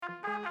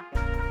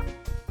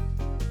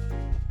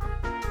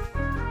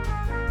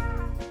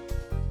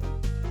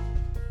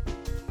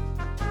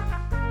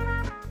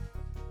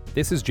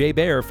This is Jay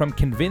Baer from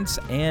Convince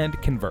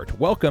and Convert.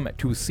 Welcome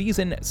to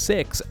Season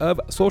 6 of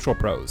Social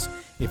Pros.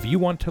 If you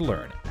want to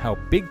learn how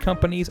big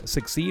companies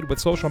succeed with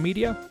social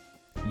media,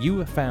 you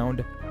have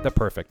found the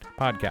perfect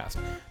podcast.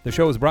 The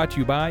show is brought to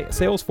you by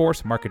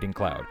Salesforce Marketing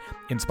Cloud,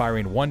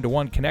 inspiring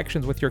one-to-one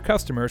connections with your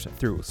customers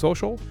through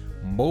social,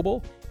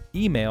 mobile,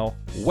 email,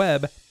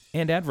 web,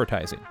 and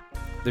advertising.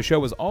 The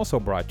show is also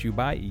brought to you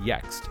by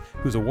Yext,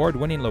 whose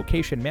award-winning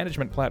location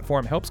management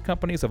platform helps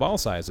companies of all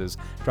sizes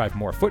drive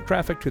more foot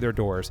traffic to their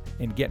doors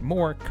and get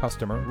more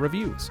customer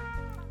reviews.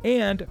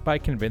 And by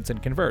Convince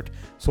and Convert,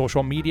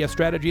 social media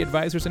strategy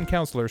advisors and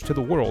counselors to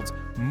the world's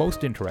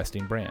most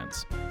interesting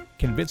brands.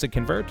 Convince and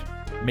Convert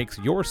makes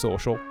your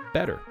social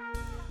better.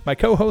 My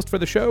co-host for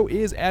the show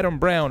is Adam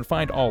Brown.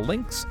 Find all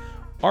links,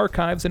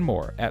 archives, and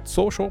more at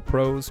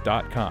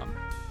socialpros.com.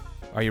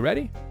 Are you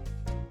ready?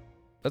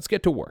 Let's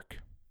get to work.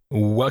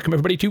 Welcome,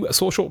 everybody, to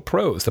Social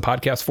Pros, the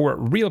podcast for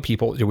real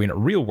people doing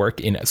real work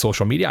in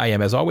social media. I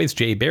am, as always,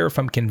 Jay Baer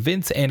from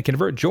Convince and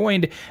Convert,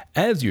 joined,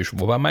 as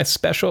usual, by my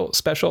special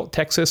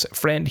Texas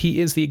friend.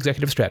 He is the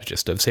executive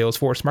strategist of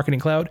Salesforce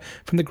Marketing Cloud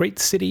from the great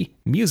city,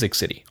 Music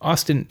City,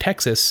 Austin,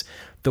 Texas,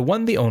 the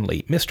one, the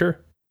only, Mr.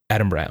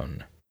 Adam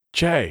Brown.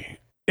 Jay,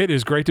 it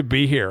is great to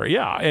be here.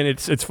 Yeah, and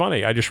it's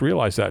funny. I just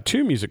realized that.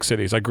 Two music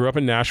cities. I grew up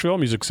in Nashville,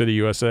 Music City,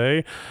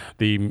 USA,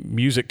 the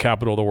music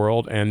capital of the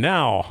world, and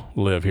now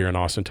live here in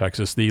Austin,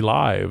 Texas, the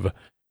live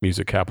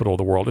music capital of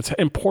the world. It's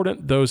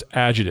important, those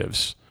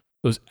adjectives.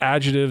 Those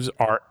adjectives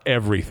are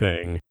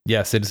everything.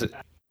 Yes, it's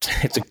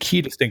a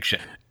key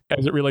distinction.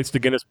 As it relates to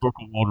Guinness Book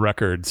of World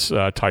Records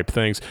type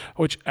things,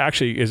 which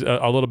actually is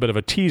a little bit of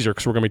a teaser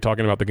because we're going to be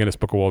talking about the Guinness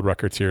Book of World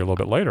Records here a little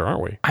bit later,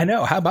 aren't we? I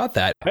know. How about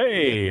that?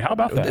 Hey, how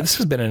about that? This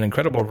has been an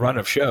incredible run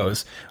of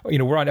shows. You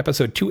know, we're on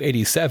episode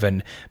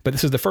 287, but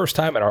this is the first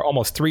time in our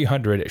almost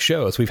 300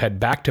 shows we've had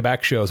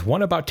back-to-back shows,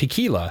 one about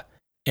tequila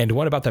and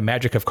one about the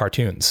magic of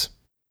cartoons.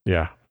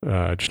 Yeah.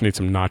 Just need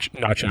some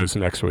nachos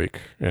next week,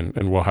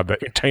 and we'll have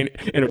that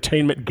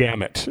entertainment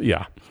gamut.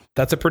 Yeah.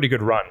 That's a pretty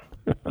good run.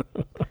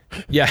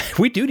 Yeah,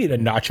 we do need a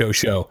nacho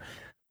show.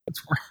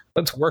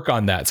 Let's work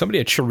on that. Somebody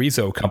at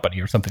Chorizo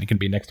Company or something can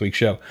be next week's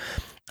show.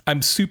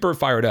 I'm super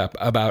fired up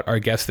about our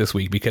guest this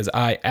week because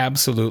I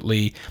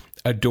absolutely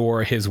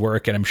adore his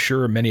work, and I'm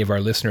sure many of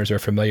our listeners are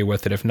familiar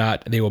with it. If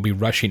not, they will be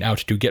rushing out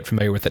to get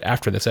familiar with it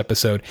after this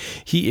episode.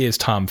 He is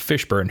Tom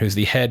Fishburne, who's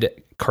the head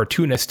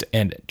cartoonist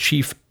and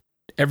chief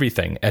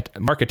everything at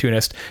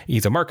Marketoonist.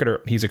 He's a marketer.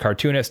 He's a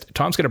cartoonist.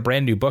 Tom's got a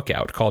brand new book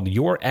out called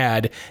Your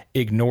Ad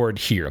Ignored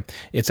Here.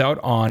 It's out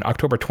on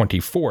October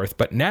 24th.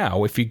 But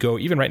now, if you go,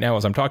 even right now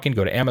as I'm talking,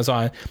 go to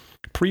Amazon,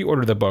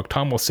 pre-order the book.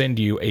 Tom will send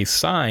you a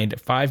signed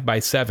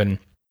 5x7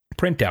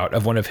 printout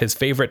of one of his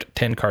favorite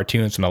 10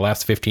 cartoons from the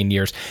last 15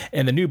 years.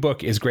 And the new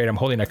book is great. I'm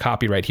holding a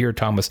copy right here.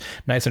 Tom was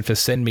nice enough to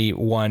send me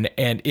one,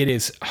 and it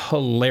is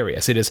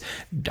hilarious. It is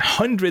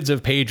hundreds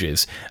of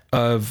pages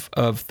of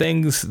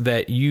things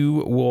that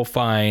you will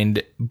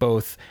find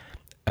both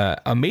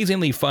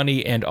amazingly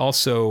funny and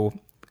also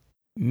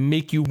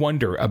make you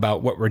wonder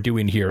about what we're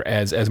doing here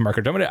as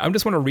marketers. I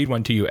just want to read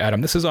one to you,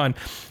 Adam. This is on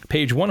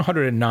page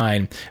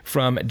 109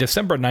 from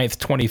December 9th,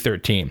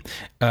 2013.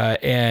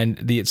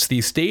 And it's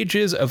the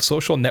stages of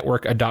social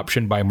network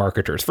adoption by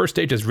marketers. First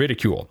stage is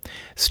ridicule.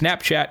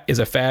 Snapchat is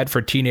a fad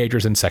for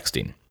teenagers and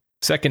sexting.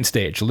 Second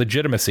stage,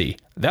 legitimacy.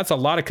 That's a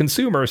lot of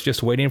consumers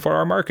just waiting for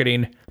our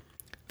marketing.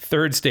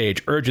 Third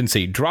stage,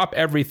 urgency. Drop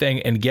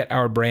everything and get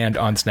our brand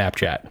on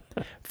Snapchat.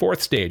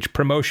 Fourth stage,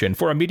 promotion.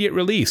 For immediate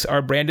release,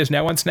 our brand is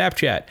now on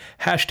Snapchat.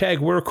 Hashtag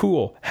we're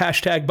cool.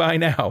 Hashtag buy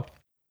now.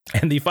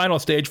 And the final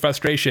stage,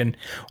 frustration.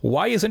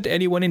 Why isn't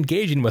anyone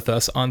engaging with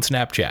us on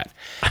Snapchat?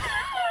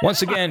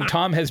 Once again,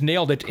 Tom has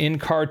nailed it in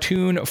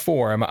cartoon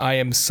form. I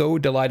am so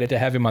delighted to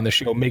have him on the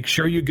show. Make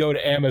sure you go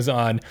to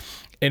Amazon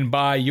and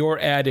buy Your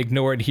Ad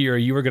Ignored Here.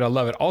 You are going to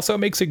love it. Also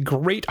makes a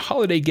great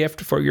holiday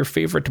gift for your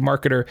favorite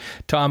marketer.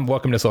 Tom,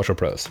 welcome to Social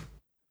Pros.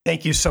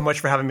 Thank you so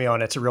much for having me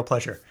on. It's a real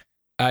pleasure.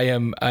 I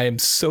am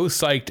so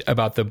psyched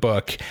about the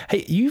book.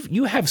 Hey,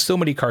 you have so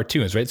many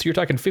cartoons, right? So you're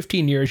talking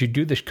 15 years. You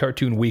do this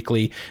cartoon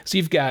weekly. So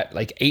you've got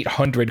like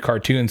 800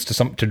 cartoons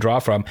to draw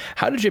from.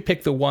 How did you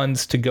pick the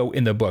ones to go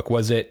in the book?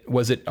 Was it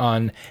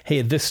on,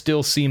 hey, this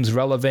still seems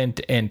relevant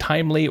and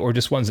timely, or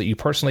just ones that you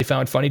personally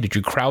found funny? Did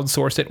you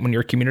crowdsource it in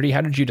your community? How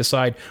did you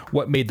decide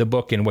what made the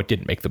book and what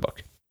didn't make the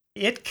book?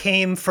 It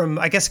came from,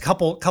 I guess, a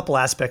couple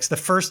aspects. The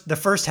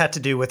first had to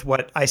do with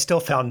what I still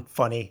found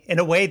funny. In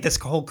a way, this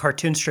whole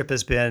cartoon strip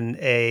has been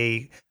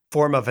a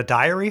form of a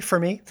diary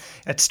for me.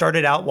 It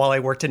started out while I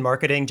worked in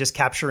marketing, just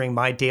capturing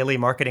my daily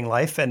marketing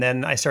life. And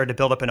then I started to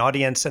build up an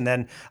audience, and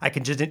then I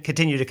can just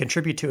continue to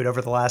contribute to it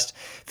over the last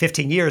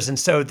 15 years. And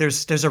so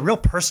there's a real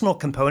personal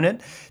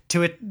component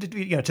to it,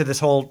 to this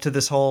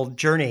whole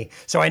journey.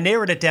 So I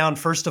narrowed it down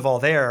first of all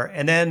there.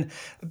 And then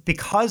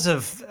because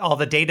of all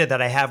the data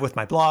that I have with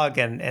my blog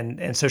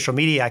and social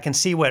media, I can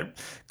see what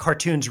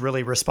cartoons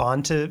really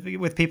respond to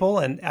with people.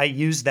 And I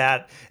use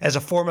that as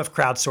a form of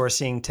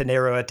crowdsourcing to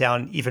narrow it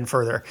down even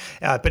further.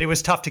 But it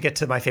was tough to get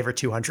to my favorite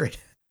 200.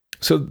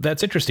 So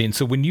that's interesting.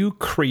 So when you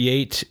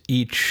create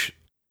each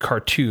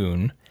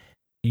cartoon,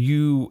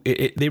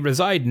 they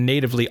reside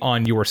natively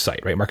on your site,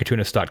 right?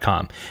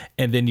 Marketoonist.com.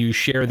 And then you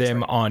share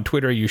them on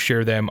Twitter, you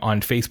share them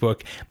on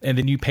Facebook, and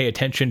then you pay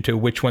attention to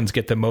which ones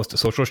get the most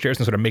social shares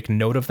and sort of make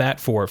note of that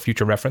for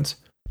future reference.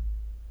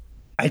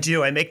 I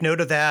do. I make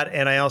note of that,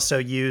 and I also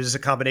use a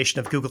combination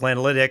of Google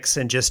Analytics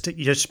and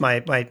just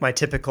my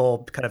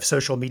typical kind of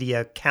social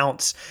media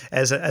counts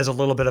as a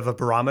little bit of a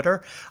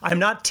barometer. I'm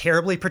not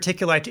terribly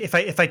particular. If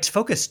I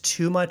focus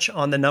too much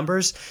on the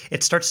numbers,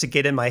 it starts to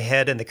get in my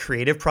head in the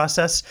creative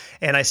process,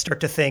 and I start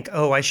to think,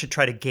 oh, I should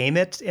try to game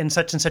it in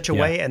such and such a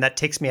way, and that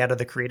takes me out of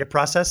the creative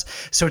process.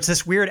 So it's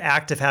this weird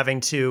act of having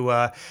to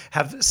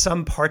have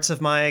some parts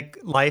of my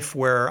life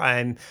where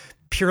I'm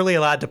purely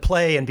allowed to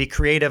play and be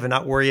creative and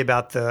not worry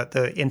about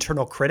the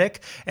internal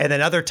critic. And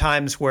then other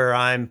times where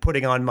I'm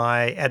putting on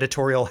my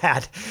editorial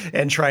hat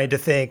and trying to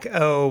think,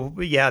 oh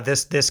yeah,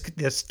 this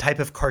type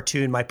of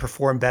cartoon might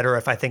perform better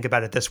if I think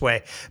about it this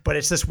way. But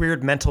it's this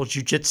weird mental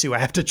jujitsu I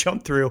have to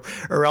jump through,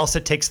 or else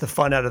it takes the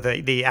fun out of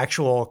the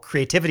actual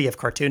creativity of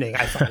cartooning,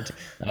 I find.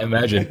 I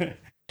imagine.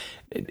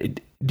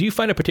 Do you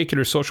find a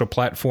particular social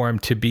platform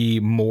to be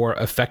more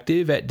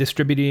effective at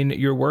distributing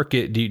your work? Do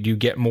you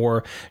get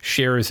more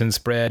shares and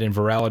spread and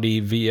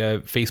virality via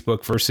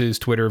Facebook versus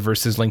Twitter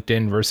versus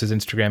LinkedIn versus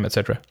Instagram, et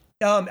cetera?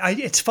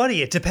 It's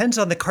funny. It depends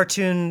on the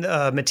cartoon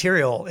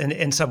material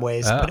in some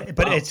ways,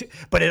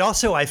 but it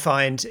also, I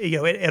find,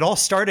 it all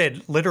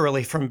started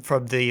literally from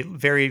the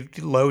very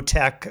low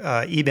tech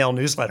email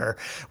newsletter,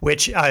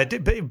 which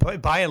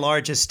by and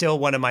large is still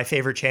one of my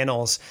favorite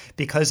channels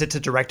because it's a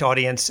direct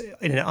audience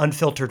in an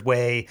unfiltered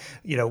way,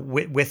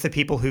 with the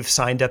people who've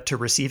signed up to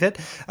receive it.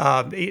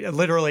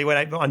 Literally,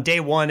 on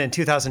day one in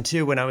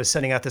 2002, when I was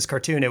sending out this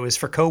cartoon, it was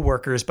for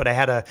coworkers, but I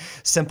had a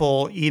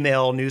simple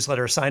email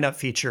newsletter sign up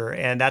feature,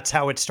 and that's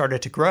how it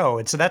started to grow.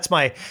 And so that's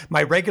my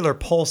regular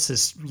pulse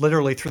is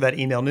literally through that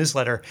email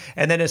newsletter.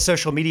 And then as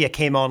social media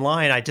came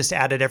online, I just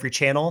added every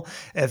channel,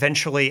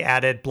 eventually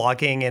added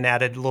blogging and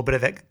added a little bit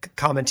of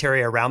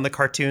commentary around the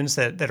cartoons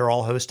that are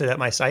all hosted at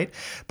my site.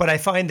 But I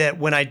find that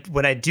when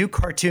I do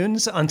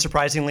cartoons,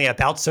 unsurprisingly,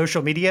 about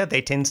social media,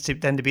 they tend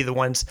to be the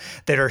ones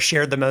that are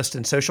shared the most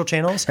in social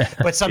channels.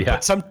 But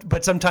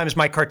sometimes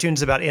my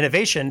cartoons about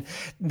innovation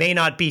may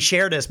not be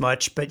shared as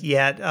much, but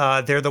yet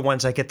they're the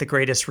ones I get the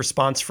greatest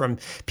response from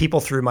people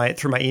through my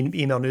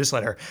email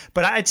newsletter.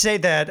 But I'd say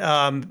that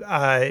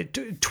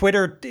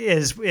Twitter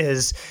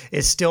is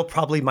still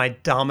probably my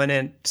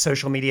dominant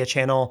social media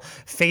channel.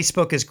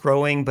 Facebook is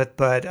growing,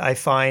 but I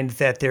find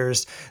that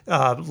there's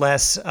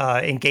less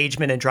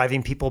engagement and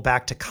driving people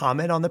back to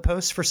comment on the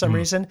posts for some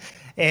reason.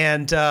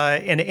 And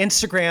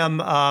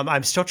Instagram,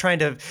 I'm still trying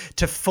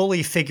to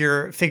fully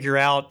figure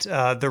out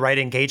the right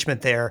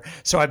engagement there.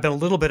 So I've been a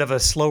little bit of a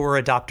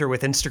slower adopter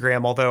with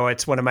Instagram, although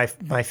it's one of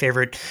my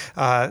favorite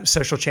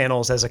social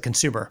channels as a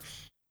consumer.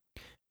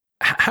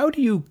 How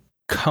do you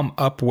come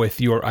up with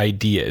your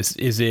ideas?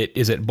 Is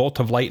it bolt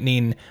of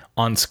lightning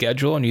on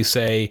schedule, and you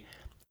say,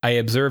 I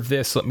observe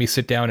this, let me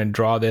sit down and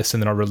draw this,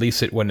 and then I'll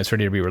release it when it's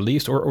ready to be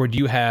released? Or do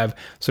you have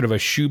sort of a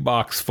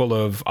shoebox full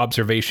of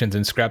observations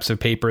and scraps of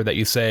paper that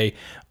you say,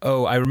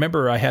 oh, I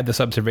remember I had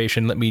this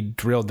observation, let me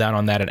drill down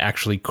on that and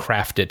actually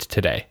craft it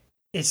today?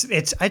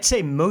 I'd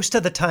say most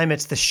of the time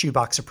it's the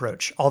shoebox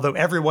approach, although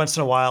every once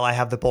in a while I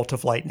have the bolt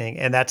of lightning,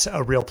 and that's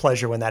a real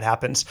pleasure when that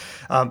happens.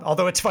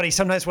 Although it's funny,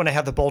 sometimes when I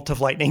have the bolt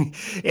of lightning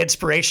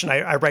inspiration,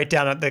 I write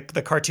down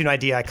the cartoon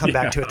idea, I come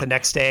back to it the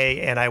next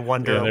day, and I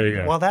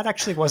wonder, well, that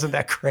actually wasn't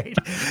that great.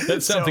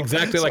 That sounds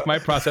exactly like my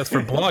process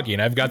for blogging.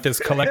 I've got this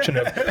collection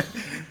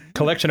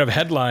of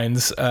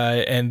headlines,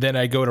 and then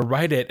I go to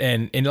write it,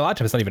 and a lot of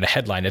times it's not even a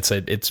headline. It's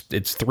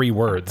 3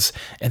 words,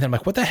 and then I'm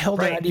like, what the hell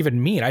did that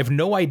even mean? I have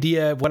no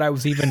idea what I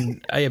was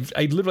even. I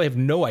literally have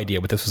no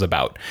idea what this was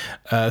about.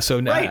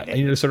 So now,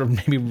 sort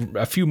of maybe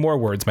a few more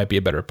words might be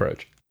a better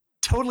approach.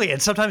 Totally.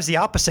 And sometimes the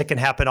opposite can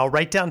happen. I'll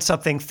write down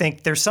something,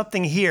 think there's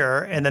something here.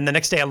 And then the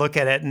next day I look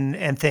at it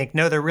and think,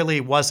 no, there really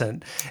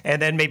wasn't.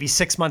 And then maybe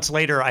 6 months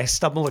later, I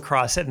stumble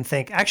across it and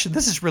think, actually,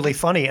 this is really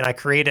funny. And I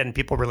create it and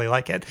people really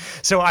like it.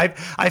 So I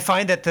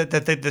find that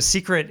the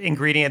secret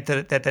ingredient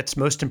that's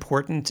most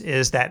important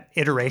is that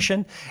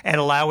iteration and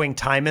allowing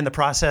time in the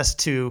process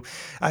to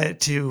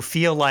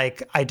feel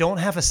like I don't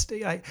have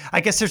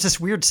I guess there's this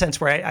weird sense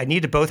where I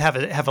need to both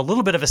have a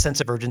little bit of a sense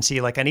of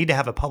urgency. Like I need to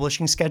have a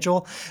publishing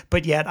schedule,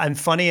 but yet I'm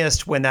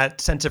funniest when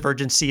that sense of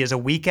urgency is a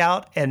week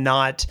out and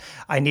not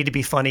I need to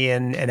be funny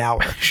in an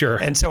hour. Sure.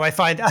 And so I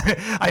find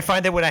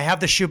that when I have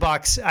the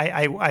shoebox,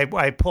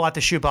 I pull out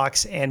the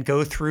shoebox and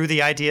go through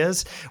the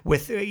ideas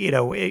with in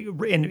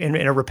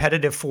a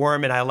repetitive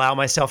form, and I allow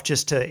myself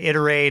just to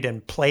iterate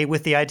and play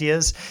with the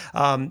ideas.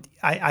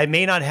 I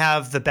may not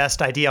have the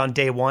best idea on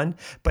day one,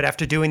 but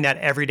after doing that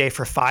every day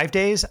for 5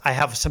 days, I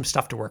have some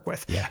stuff to work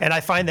with. Yeah. And I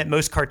find that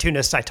most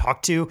cartoonists I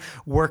talk to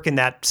work in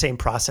that same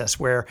process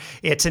where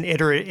it's an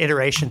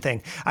iteration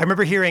thing. I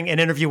remember hearing an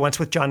interview once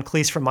with John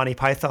Cleese from Monty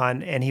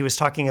Python, and he was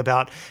talking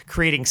about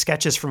creating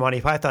sketches for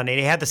Monty Python. And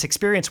he had this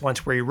experience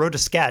once where he wrote a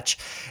sketch,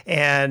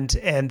 and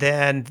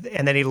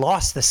then he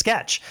lost the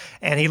sketch,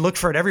 and he looked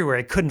for it everywhere.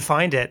 He couldn't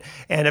find it,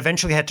 and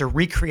eventually had to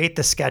recreate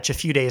the sketch a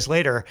few days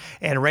later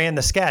and ran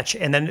the sketch.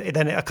 And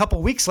then a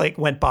couple weeks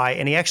went by,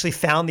 and he actually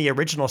found the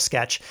original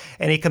sketch,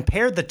 and he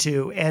compared the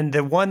two, and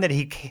the one that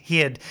he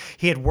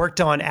had worked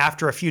on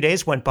after a few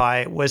days went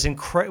by was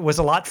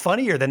a lot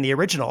funnier than the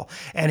original.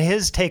 And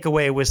his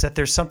takeaway was that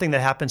there's something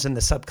that happens in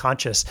the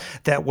subconscious,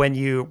 that when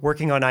you're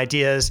working on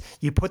ideas,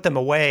 you put them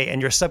away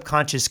and your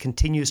subconscious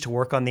continues to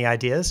work on the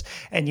ideas,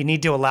 and you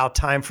need to allow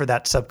time for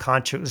that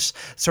subconscious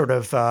sort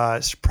of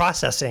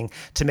processing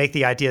to make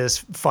the ideas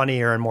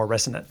funnier and more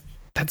resonant.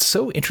 That's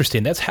so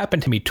interesting. That's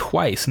happened to me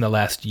twice in the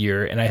last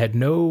year, and I had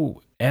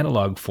no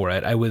analog for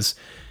it. I was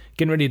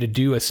getting ready to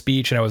do a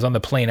speech, and I was on the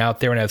plane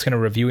out there, and I was kind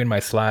of reviewing my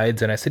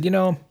slides, and I said,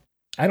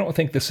 I don't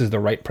think this is the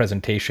right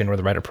presentation or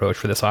the right approach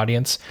for this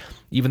audience,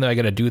 even though I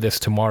got to do this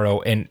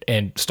tomorrow,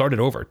 and started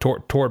over.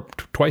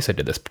 Twice I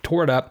did this.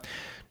 Tore it up,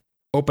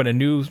 opened a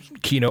new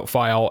Keynote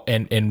file,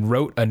 and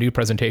wrote a new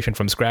presentation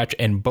from scratch,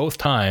 and both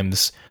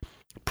times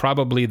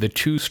probably the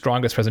two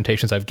strongest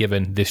presentations I've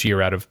given this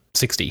year out of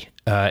 60.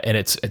 And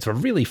it's a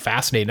really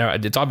fascinating. Now,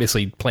 it's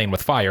obviously playing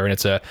with fire, and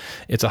it's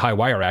a high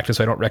wire act,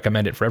 so I don't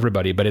recommend it for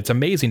everybody. But it's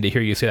amazing to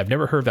hear you say that. I've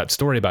never heard that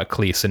story about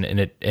Cleese,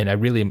 and I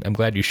really am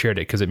glad you shared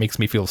it, because it makes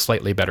me feel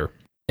slightly better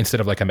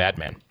instead of like a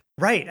madman.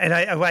 Right, and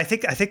I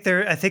think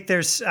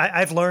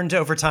I've learned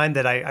over time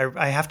that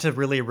I have to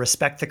really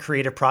respect the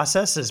creative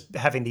process as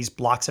having these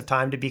blocks of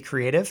time to be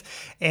creative,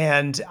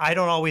 and I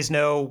don't always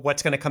know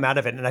what's going to come out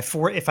of it.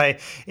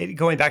 And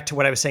going back to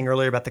what I was saying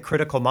earlier about the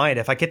critical mind,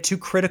 if I get too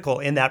critical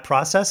in that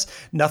process,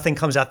 nothing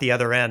comes out the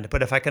other end.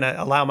 But if I can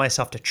allow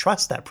myself to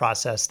trust that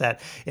process,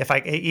 that if I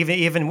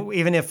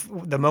even if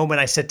the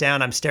moment I sit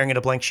down, I'm staring at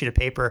a blank sheet of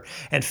paper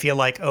and feel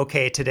like,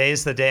 okay,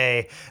 today's the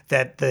day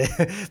that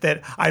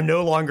that I'm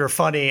no longer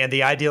funny and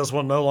the ideals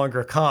will no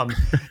longer come.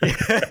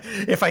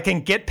 If I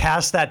can get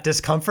past that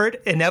discomfort,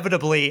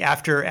 inevitably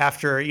after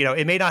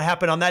it may not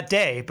happen on that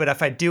day, but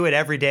if I do it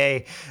every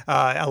day,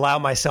 allow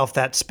myself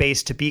that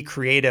space to be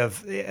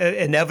creative,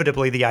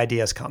 inevitably the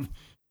ideas come.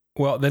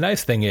 Well, the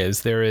nice thing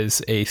is there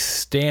is a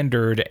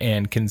standard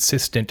and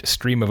consistent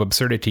stream of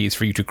absurdities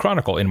for you to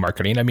chronicle in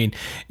marketing. I mean,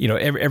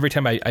 every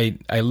time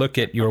I look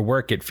at your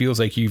work, it feels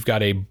like you've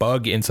got a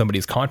bug in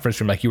somebody's conference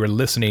room, like you were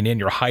listening in,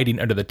 you're hiding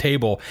under the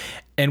table.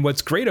 And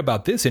what's great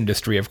about this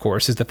industry, of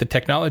course, is that the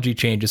technology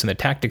changes and the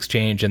tactics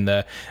change and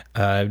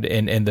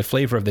the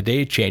flavor of the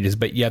day changes,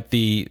 but yet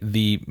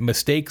the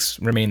mistakes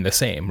remain the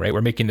same, right?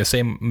 We're making the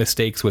same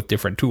mistakes with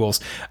different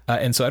tools.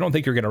 And so I don't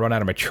think you're going to run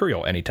out of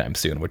material anytime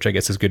soon, which I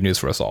guess is good news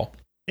for us all.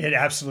 It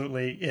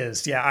absolutely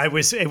is. Yeah,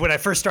 when I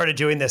first started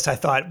doing this, I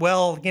thought,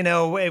 well,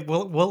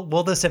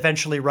 will this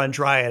eventually run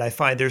dry? And I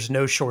find there's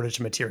no shortage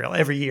of material.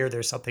 Every year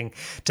there's something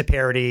to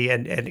parody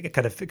and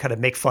kind of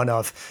make fun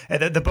of.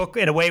 And the book,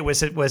 in a way,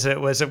 was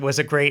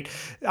a great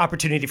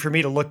opportunity for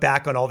me to look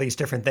back on all these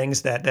different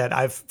things that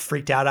I've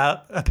freaked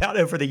out about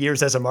over the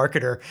years as a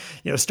marketer.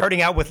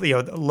 Starting out with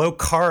low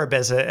carb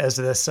as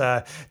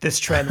this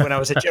trend. When I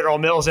was at General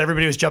Mills,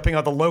 everybody was jumping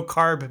on the low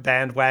carb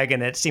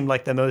bandwagon. It seemed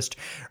like the most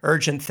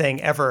urgent thing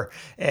ever.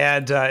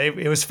 And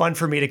it was fun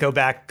for me to go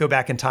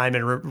back in time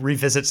and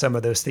revisit some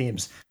of those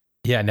themes.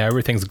 Yeah, now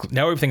everything's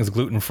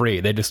gluten free.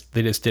 They just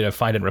did a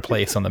find and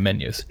replace on the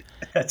menus.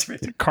 That's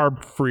right.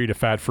 Carb free to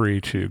fat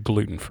free to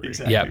gluten free.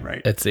 Exactly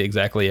right. That's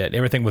exactly it.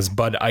 Everything was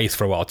Bud Ice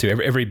for a while too.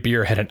 Every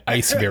beer had an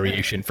ice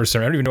variation for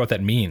some. I don't even know what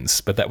that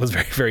means, but that was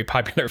very, very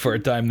popular for a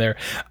time there.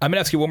 I'm gonna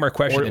ask you one more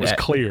question. Or it was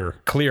clear.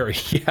 Clear,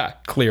 yeah,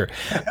 clear.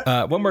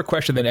 One more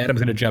question, then Adam's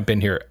gonna jump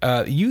in here.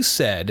 You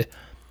said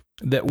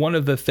that one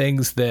of the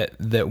things that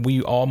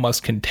we all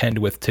must contend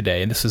with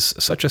today, and this is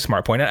such a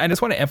smart point, and I just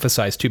want to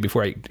emphasize too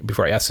before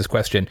I ask this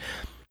question,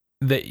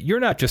 that you're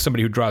not just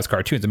somebody who draws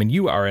cartoons. I mean,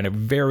 you are a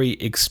very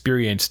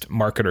experienced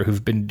marketer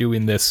who've been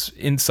doing this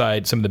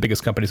inside some of the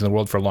biggest companies in the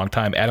world for a long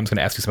time. Adam's going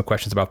to ask you some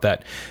questions about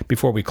that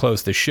before we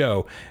close the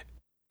show.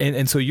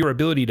 And so your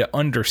ability to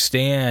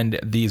understand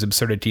these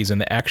absurdities and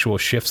the actual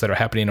shifts that are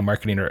happening in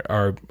marketing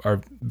are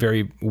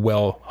very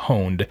well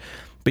honed.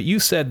 But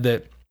you said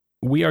that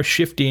we are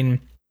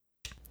shifting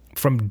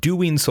from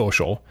doing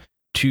social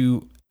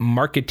to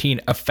marketing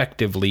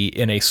effectively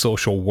in a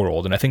social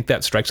world. And I think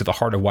that strikes at the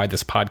heart of why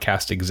this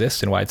podcast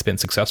exists and why it's been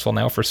successful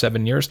now for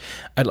 7 years.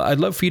 I'd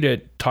love for you to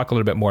talk a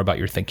little bit more about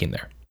your thinking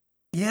there.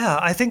 Yeah,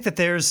 I think that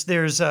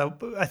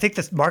I think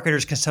that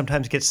marketers can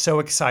sometimes get so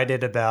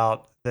excited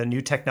about the new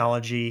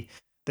technology,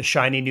 the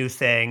shiny new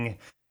thing,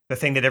 the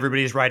thing that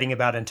everybody's writing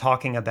about and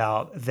talking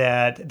about,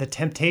 that the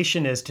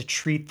temptation is to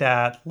treat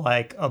that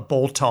like a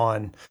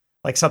bolt-on,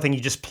 like something you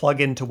just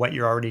plug into what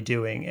you're already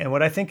doing. And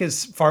what I think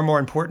is far more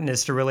important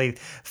is to really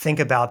think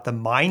about the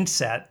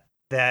mindset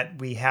that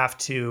we have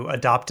to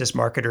adopt as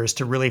marketers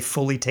to really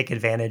fully take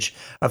advantage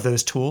of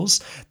those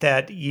tools,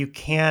 that you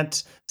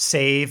can't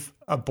save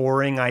a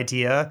boring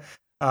idea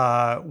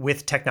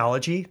with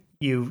technology.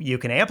 you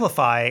can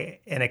amplify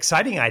an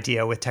exciting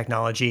idea with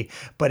technology,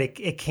 but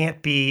it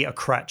can't be a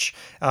crutch.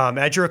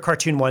 I drew a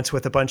cartoon once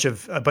with a bunch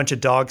of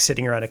dogs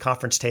sitting around a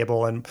conference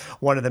table, and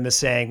one of them is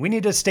saying, "We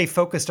need to stay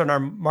focused on our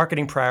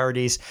marketing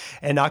priorities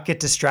and not get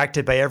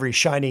distracted by every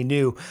shiny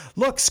new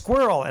look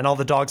squirrel." And all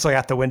the dogs look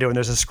out the window, and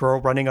there's a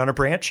squirrel running on a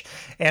branch.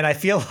 And I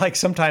feel like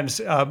sometimes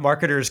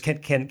marketers can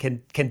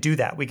do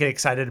that. We get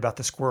excited about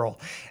the squirrel.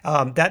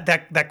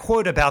 That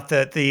quote about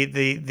the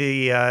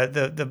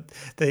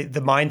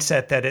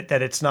mindset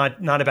that it's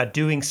not about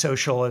doing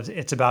social,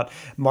 it's about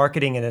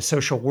marketing in a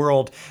social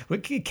world.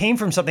 It came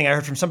from something I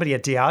heard from somebody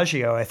at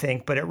Diageo, I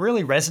think, but it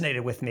really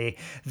resonated with me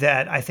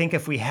that I think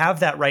if we have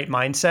that right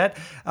mindset,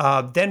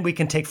 then we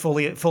can take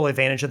full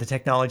advantage of the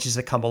technologies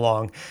that come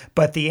along.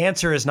 But the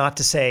answer is not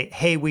to say,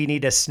 hey, we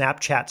need a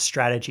Snapchat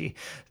strategy.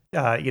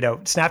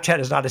 Snapchat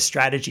is not a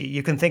strategy.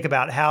 You can think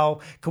about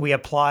how can we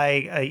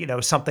apply,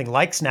 something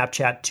like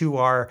Snapchat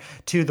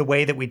to the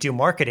way that we do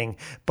marketing,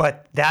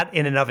 but that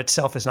in and of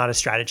itself is not a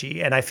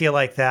strategy. And I feel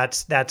like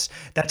that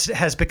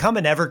has become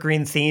an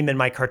evergreen theme in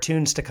my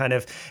cartoons to kind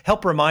of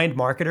help remind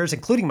marketers,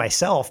 including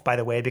myself, by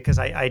the way, because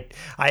I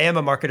am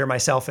a marketer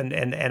myself,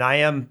 and I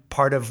am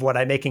part of what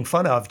I'm making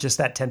fun of, just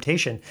that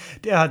temptation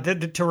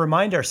to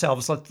remind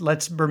ourselves,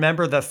 let's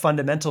remember the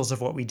fundamentals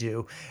of what we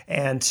do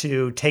and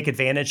to take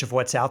advantage of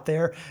what's out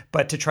there,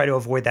 but to try to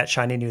avoid that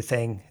shiny new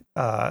thing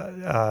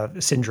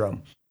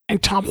syndrome.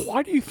 And Tom,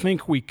 why do you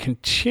think we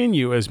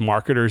continue as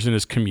marketers and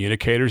as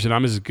communicators, and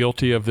I'm as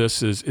guilty of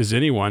this as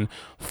anyone,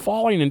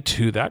 falling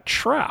into that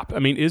trap? I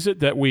mean, is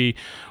it that we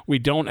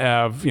don't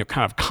have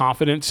kind of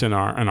confidence in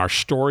our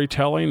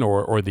storytelling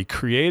or the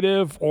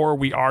creative, or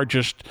we are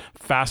just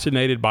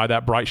fascinated by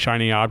that bright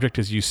shiny object,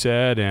 as you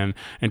said, and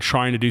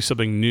trying to do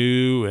something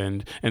new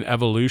and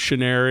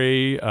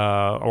evolutionary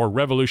or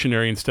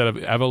revolutionary instead of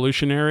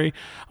evolutionary?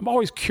 I'm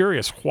always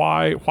curious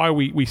why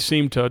we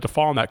seem to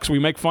fall in that, because we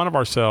make fun of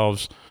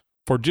ourselves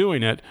for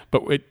doing it,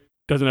 but it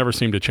doesn't ever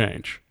seem to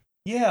change.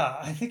 Yeah,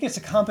 I think it's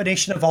a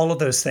combination of all of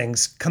those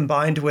things,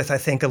 combined with, I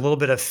think, a little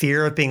bit of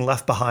fear of being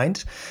left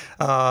behind,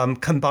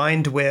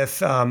 combined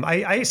with,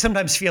 I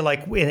sometimes feel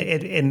like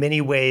in many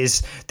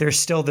ways, there's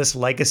still this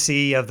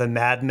legacy of the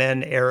Mad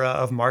Men era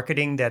of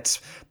marketing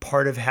that's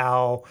part of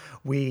how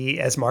we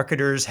as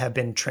marketers have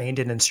been trained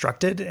and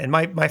instructed. And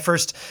my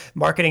first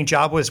marketing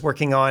job was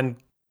working on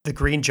the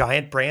Green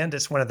Giant brand.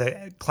 It's one of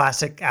the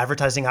classic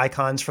advertising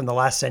icons from the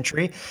last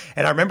century.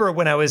 And I remember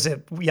when I was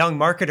a young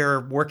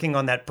marketer working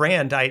on that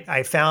brand,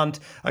 I found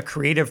a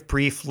creative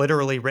brief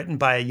literally written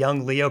by a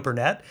young Leo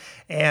Burnett.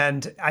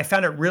 And I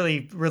found it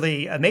really,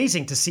 really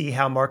amazing to see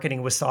how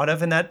marketing was thought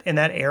of in that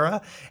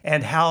era,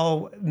 and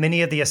how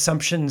many of the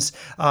assumptions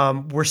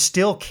were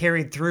still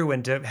carried through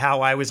into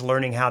how I was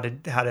learning how to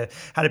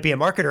be a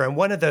marketer. And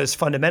one of those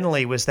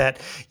fundamentally was that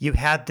you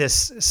had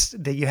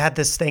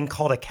this thing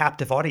called a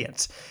captive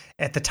audience.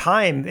 At the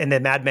time in the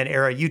Mad Men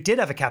era, you did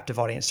have a captive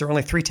audience. There were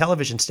only 3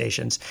 television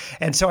stations.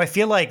 And so I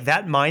feel like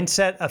that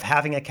mindset of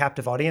having a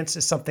captive audience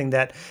is something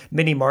that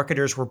many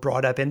marketers were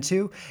brought up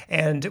into.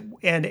 And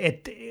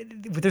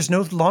there's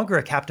no longer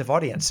a captive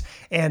audience.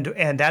 And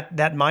that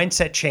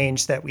mindset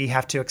change that we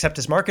have to accept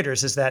as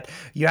marketers is that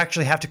you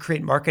actually have to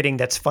create marketing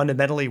that's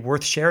fundamentally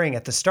worth sharing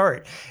at the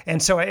start.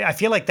 And so I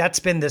feel like that's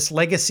been this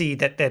legacy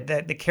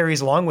that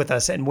carries along with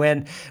us. And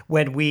when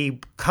we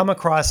come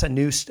across a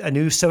new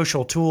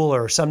social tool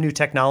or some new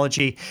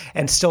technology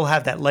and still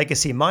have that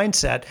legacy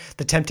mindset,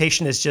 the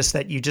temptation is just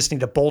that you just need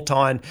to bolt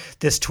on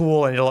this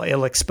tool and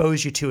it'll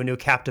expose you to a new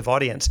captive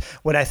audience.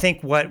 When I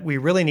think what we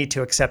really need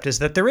to accept is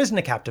that there isn't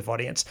a captive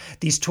audience.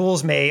 These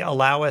tools may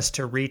allow us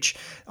to reach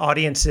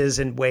audiences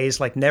in ways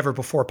like never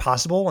before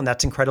possible, and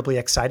that's incredibly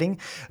exciting.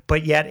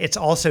 But yet it's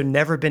also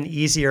never been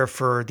easier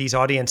for these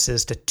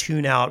audiences to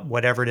tune out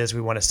whatever it is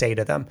we want to say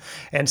to them.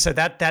 And so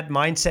that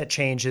mindset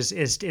change is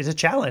a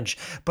challenge,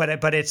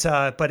 but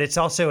it's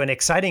also an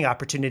exciting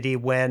opportunity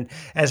when,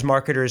 as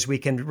marketers, we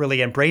can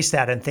really embrace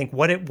that and think,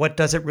 what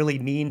does it really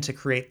mean to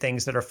create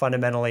things that are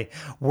fundamentally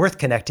worth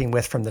connecting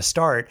with from the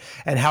start?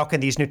 And how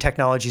can these new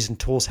technologies and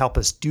tools help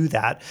us do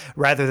that,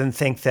 rather than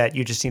think that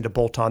you just need to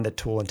bolt on the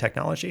tool and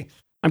technology?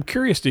 I'm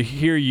curious to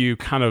hear you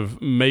kind of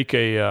make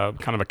a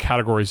kind of a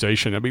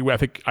categorization. I mean, I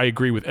think I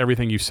agree with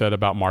everything you said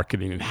about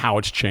marketing and how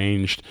it's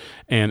changed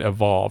and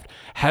evolved.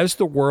 Has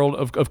the world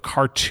of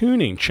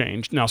cartooning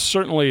changed? Now,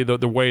 certainly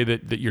the way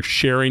that you're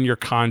sharing your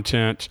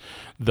content,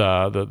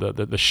 the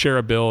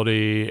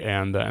shareability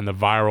and the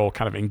viral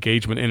kind of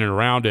engagement in and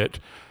around it,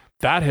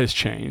 that has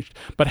changed.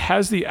 But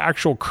has the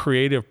actual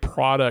creative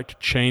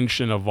product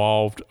changed and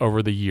evolved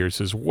over the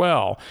years as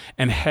well?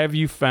 And have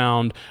you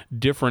found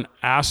different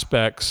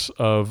aspects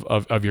of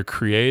your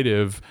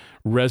creative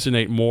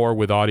resonate more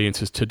with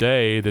audiences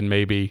today than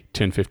maybe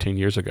 10, 15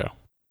 years ago?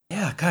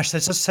 Yeah, Gosh,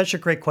 that's just such a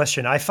great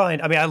question. I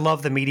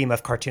love the medium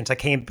of cartoons. I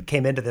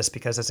came into this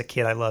because as a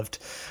kid, I loved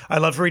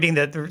reading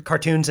the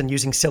cartoons and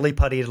using Silly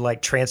Putty to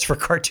like transfer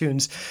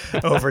cartoons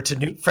over to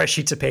new fresh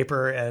sheets of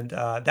paper, and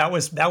that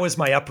was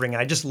my upbringing.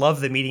 I just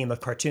love the medium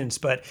of cartoons,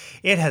 but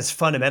it has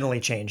fundamentally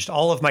changed.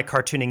 All of my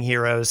cartooning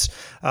heroes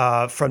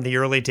from the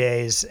early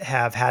days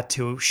have had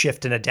to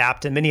shift and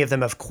adapt, and many of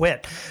them have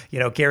quit.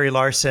 Gary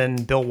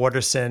Larson, Bill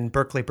Watterson,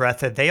 Berkeley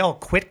Breathed, they all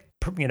quit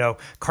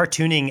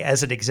cartooning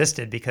as it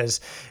existed because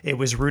it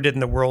was rooted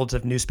in the worlds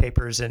of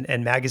newspapers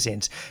and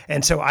magazines.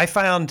 And so I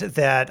found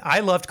that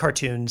I loved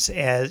cartoons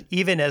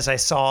even as I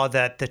saw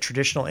that the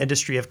traditional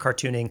industry of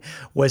cartooning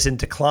was in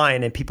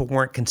decline and people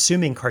weren't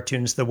consuming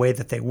cartoons the way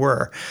that they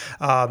were.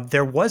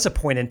 There was a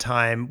point in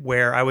time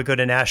where I would go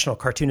to National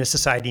Cartoonist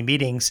Society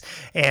meetings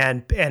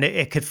and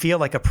it could feel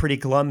like a pretty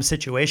glum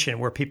situation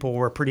where people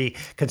were pretty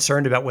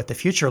concerned about what the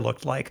future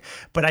looked like.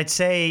 But I'd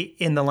say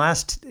in the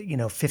last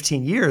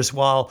 15 years,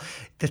 while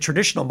the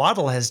traditional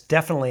model has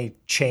definitely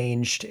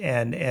changed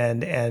and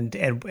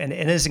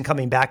isn't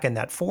coming back in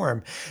that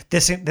form.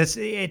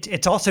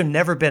 It's also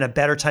never been a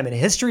better time in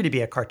history to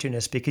be a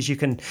cartoonist because you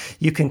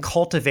can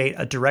cultivate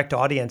a direct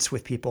audience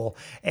with people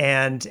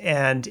and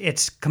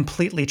it's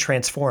completely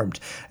transformed.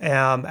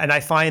 And I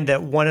find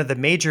that one of the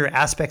major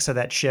aspects of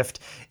that shift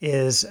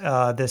is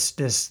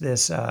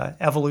this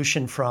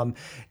evolution from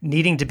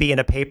needing to be in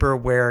a paper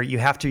where you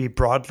have to be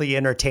broadly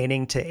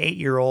entertaining to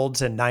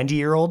 8-year-olds and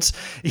 90-year-olds,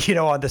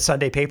 on the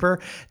Sunday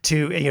paper,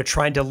 to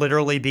trying to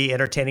literally be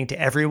entertaining to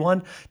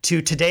everyone, to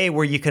today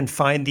where you can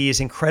find these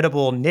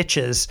incredible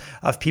niches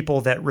of people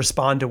that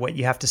respond to what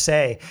you have to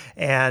say,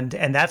 and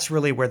that's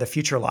really where the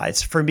future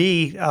lies. For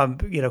me,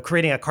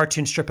 creating a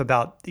cartoon strip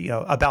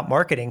about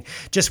marketing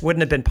just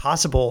wouldn't have been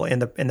possible in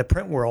the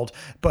print world,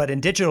 but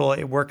in digital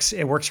it works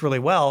really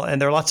well.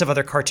 And there are lots of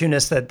other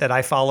cartoonists that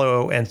I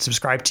follow and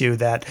subscribe to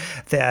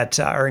that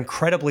are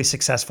incredibly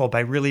successful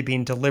by really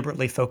being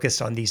deliberately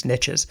focused on these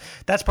niches.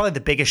 That's probably the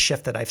biggest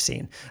shift that I've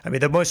seen. I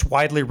mean, the most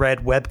widely read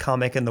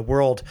webcomic in the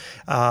world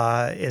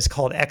is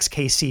called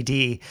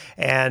XKCD.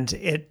 And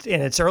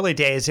in its early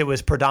days, it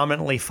was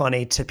predominantly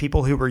funny to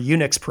people who were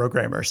Unix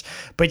programmers,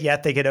 but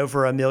yet they get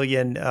over 1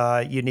 million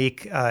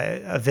unique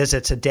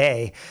visits a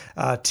day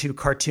to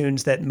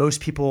cartoons that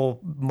most people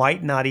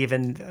might not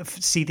even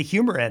see the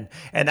humor in.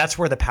 And that's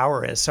where the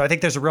power is. So I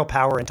think there's a real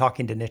power in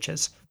talking to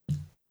niches.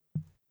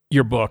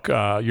 Your book,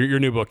 your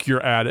new book,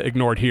 your ad,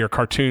 Ignored Here,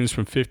 Cartoons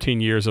from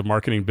 15 Years of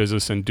Marketing,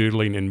 Business, and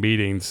Doodling in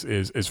Meetings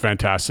is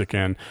fantastic.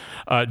 And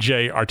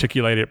Jay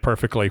articulated it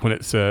perfectly when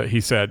he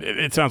said,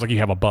 it sounds like you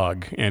have a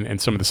bug in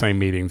some of the same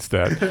meetings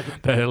that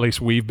at least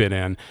we've been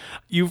in.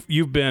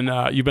 You've been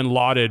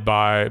lauded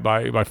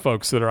by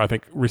folks that are, I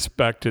think,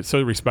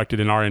 respected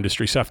in our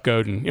industry. Seth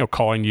Godin,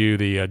 calling you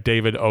the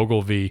David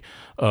Ogilvy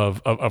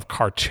of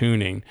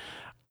cartooning.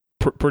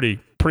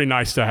 Pretty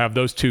nice to have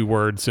those two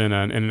words in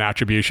an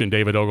attribution,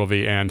 David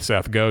Ogilvy and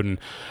Seth Godin.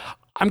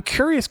 I'm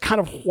curious kind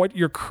of what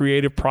your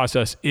creative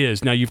process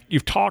is. Now,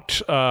 you've talked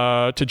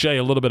to Jay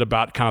a little bit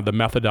about kind of the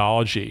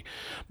methodology,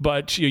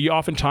 but you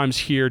oftentimes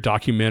hear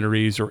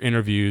documentaries or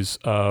interviews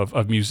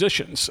of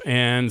musicians,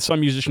 and some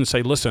musicians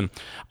say, listen,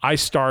 I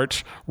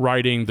start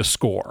writing the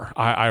score.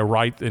 I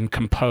write and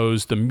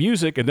compose the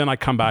music, and then I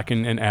come back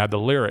and add the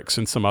lyrics.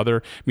 And some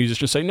other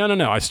musicians say, no,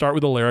 I start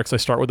with the lyrics, I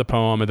start with the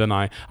poem, and then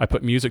I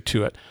put music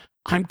to it.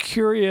 I'm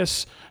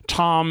curious,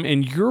 Tom,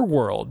 in your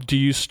world, do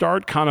you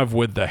start kind of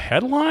with the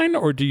headline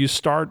or do you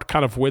start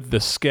kind of with the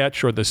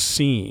sketch or the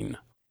scene?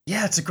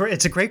 Yeah, it's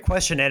a great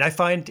question. And I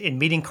find in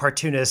meeting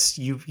cartoonists,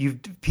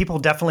 people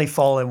definitely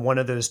fall in one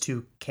of those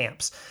two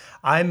camps.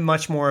 I'm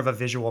much more of a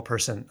visual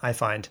person, I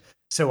find.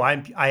 So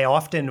I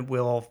often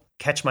will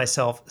catch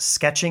myself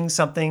sketching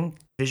something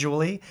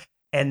visually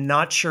and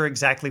not sure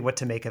exactly what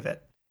to make of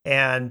it.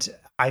 And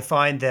I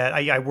find that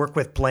I work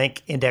with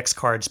blank index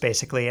cards,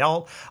 basically.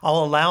 I'll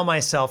allow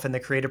myself in the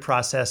creative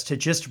process to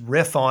just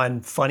riff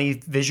on funny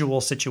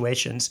visual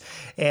situations.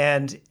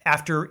 And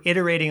after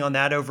iterating on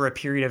that over a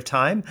period of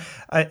time,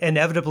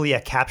 inevitably a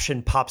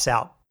caption pops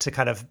out to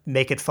kind of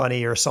make it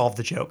funny or solve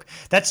the joke.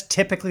 That's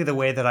typically the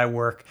way that I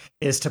work,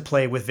 is to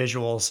play with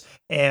visuals.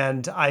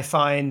 And I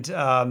find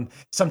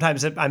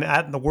sometimes I'm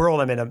out in the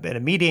world, I'm in a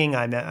meeting,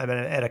 I'm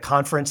at a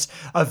conference,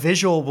 a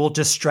visual will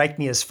just strike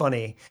me as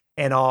funny.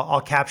 And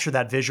I'll capture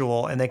that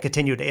visual and then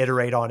continue to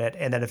iterate on it.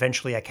 And then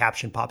eventually a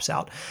caption pops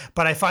out.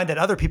 But I find that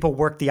other people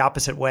work the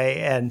opposite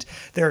way. And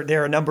there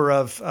are a number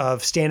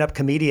of stand-up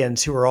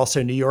comedians who are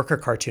also New Yorker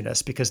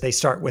cartoonists, because they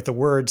start with the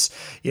words,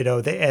 and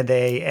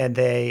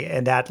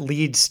that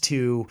leads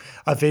to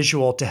a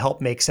visual to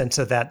help make sense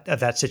of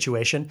that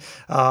situation.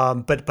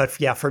 But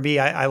yeah, for me,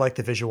 I like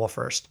the visual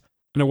first.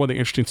 I know one of the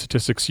interesting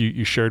statistics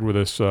you shared with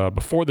us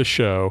before the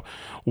show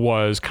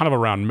was kind of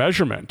around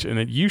measurement, and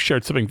that you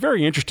shared something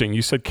very interesting.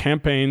 You said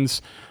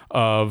campaigns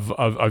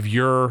of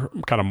your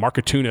kind of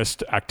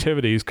Marketoonist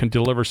activities can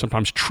deliver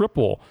sometimes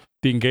triple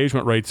the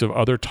engagement rates of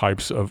other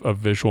types of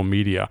visual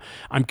media.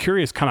 I'm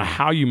curious kind of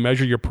how you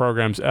measure your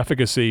program's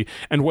efficacy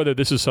and whether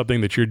this is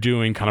something that you're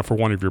doing kind of for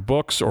one of your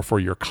books or for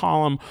your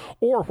column,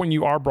 or when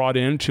you are brought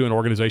into an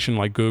organization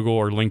like Google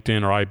or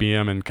LinkedIn or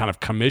IBM and kind of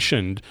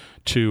commissioned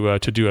to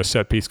do a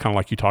set piece, kind of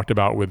like you talked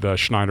about with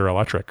Schneider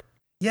Electric.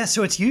 Yeah,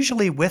 so it's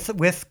usually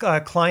with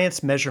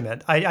clients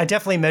measurement. I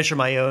definitely measure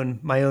my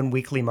own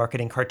weekly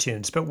marketing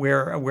cartoons, but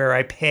where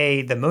I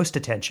pay the most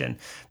attention,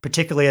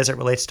 particularly as it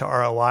relates to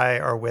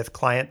ROI, are with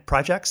client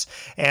projects,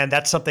 and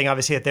that's something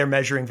obviously that they're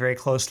measuring very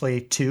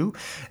closely too.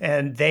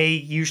 And they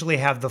usually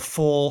have the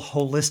full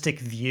holistic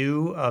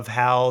view of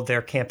how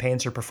their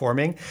campaigns are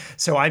performing.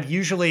 So I'm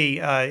usually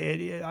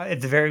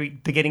at the very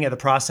beginning of the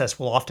process,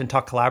 we'll often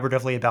talk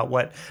collaboratively about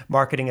what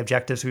marketing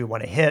objectives we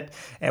want to hit,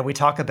 and we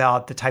talk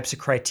about the types of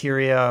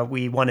criteria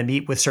we want to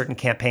meet with certain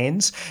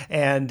campaigns.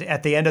 And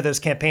at the end of those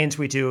campaigns,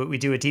 we do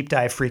a deep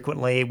dive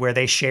frequently where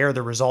they share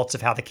the results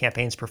of how the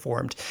campaigns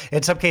performed.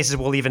 In some cases,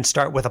 we'll even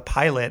start with a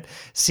pilot,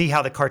 see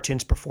how the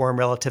cartoons perform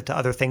relative to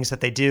other things that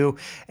they do.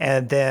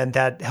 And then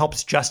that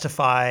helps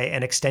justify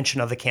an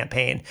extension of the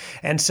campaign.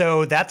 And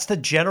so that's the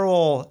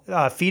general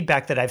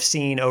feedback that I've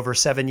seen over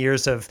 7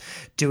 years of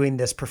doing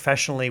this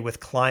professionally with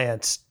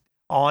clients.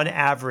 On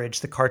average,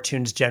 the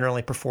cartoons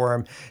generally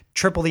perform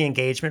triple the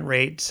engagement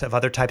rates of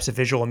other types of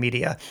visual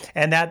media.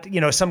 And that,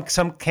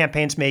 some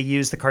campaigns may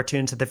use the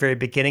cartoons at the very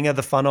beginning of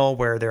the funnel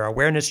where they're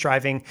awareness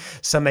driving.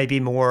 Some may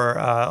be more,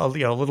 a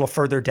little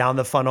further down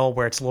the funnel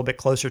where it's a little bit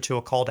closer to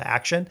a call to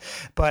action.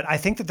 But I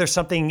think that there's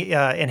something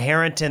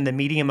inherent in the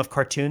medium of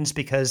cartoons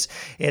because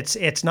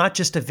it's not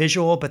just a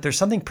visual, but there's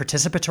something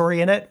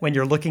participatory in it. When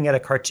you're looking at a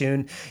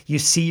cartoon, you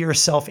see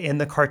yourself in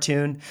the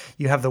cartoon.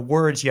 You have the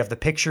words, you have the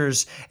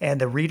pictures, and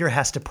the reader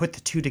has to put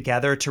the two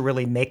together to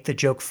really make the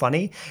joke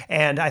funny.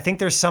 And I think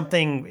there's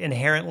something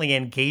inherently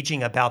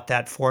engaging about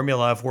that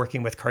formula of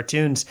working with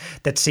cartoons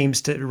that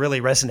seems to really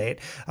resonate.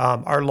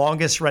 Our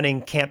longest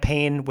running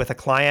campaign with a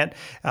client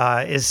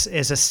is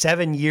a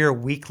 7-year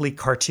weekly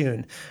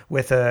cartoon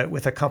with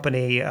a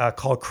company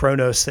called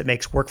Kronos that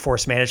makes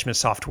workforce management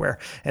software.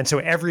 And so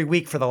every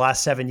week for the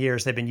last 7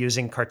 years, they've been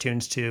using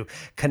cartoons to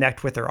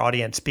connect with their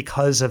audience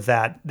because of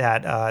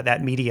that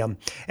medium.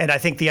 And I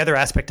think the other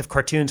aspect of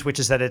cartoons, which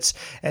is that it's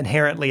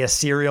inherently a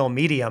serial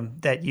medium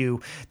that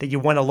you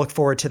want to look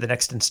forward to the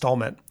next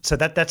installment. So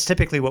that's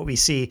typically what we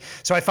see.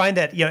 So I find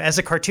that, as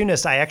a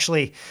cartoonist,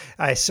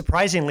 I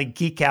surprisingly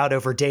geek out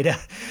over data.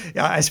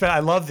 I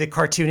love the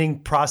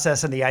cartooning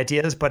process and the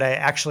ideas, but I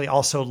actually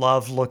also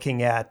love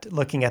looking at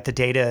the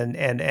data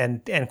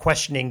and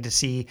questioning to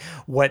see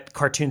what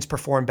cartoons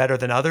perform better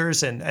than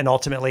others and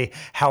ultimately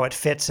how it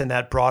fits in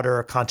that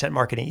broader content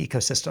marketing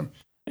ecosystem.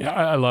 Yeah,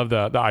 I love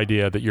the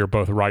idea that you're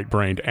both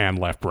right-brained and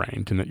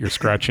left-brained and that you're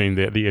scratching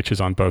the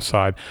itches on both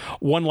sides.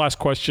 One last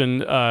question,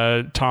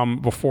 Tom,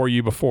 before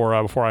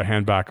I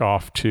hand back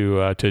off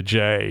to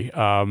Jay.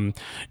 Kind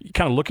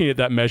of looking at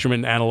that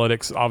measurement and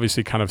analytics,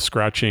 obviously kind of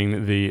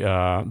scratching the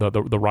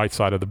right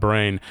side of the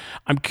brain.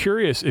 I'm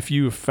curious if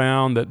you've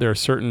found that there are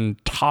certain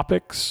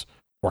topics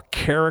or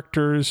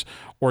characters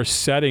or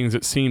settings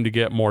that seem to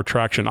get more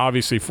traction.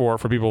 Obviously, for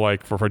people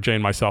like for Jay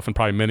and myself, and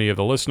probably many of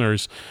the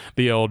listeners,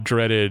 the old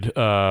dreaded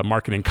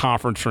marketing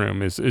conference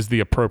room is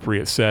the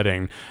appropriate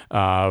setting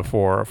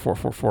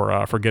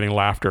for getting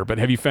laughter. But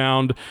have you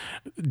found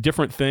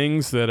different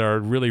things that are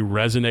really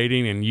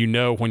resonating, and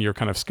when you're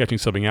kind of sketching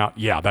something out,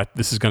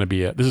 this is going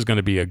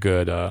to be a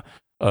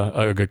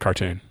good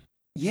cartoon?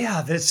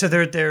 Yeah, so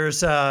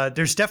there's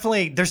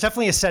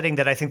definitely a setting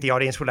that I think the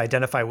audience would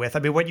identify with. I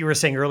mean, what you were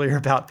saying earlier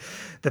about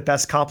the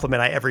best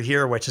compliment I ever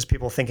hear, which is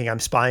people thinking I'm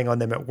spying on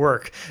them at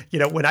work.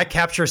 When I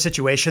capture a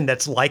situation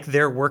that's like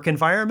their work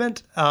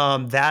environment,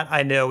 that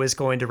I know is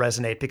going to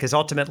resonate because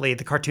ultimately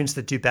the cartoons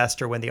that do best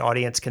are when the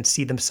audience can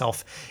see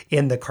themselves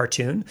in the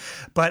cartoon.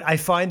 But I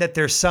find that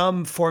there's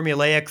some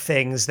formulaic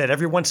things that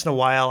every once in a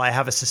while I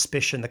have a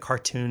suspicion the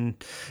cartoon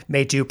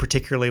may do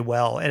particularly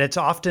well, and it's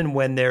often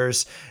when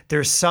there's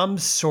some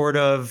sort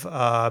of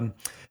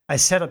I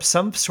set up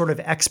some sort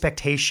of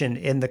expectation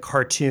in the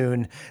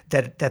cartoon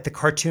that the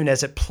cartoon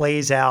as it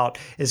plays out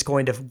is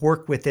going to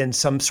work within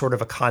some sort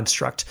of a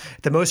construct.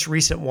 The most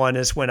recent one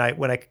is when I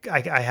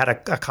had a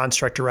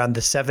construct around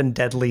the 7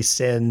 deadly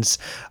sins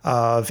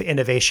of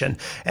innovation,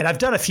 and I've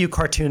done a few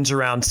cartoons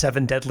around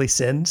 7 deadly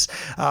sins.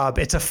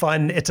 It's a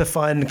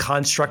fun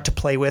construct to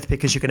play with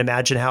because you can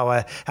imagine how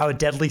a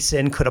deadly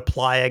sin could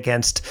apply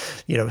against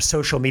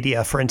social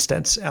media, for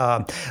instance.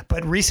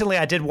 But recently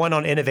I did one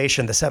on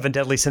innovation, the 7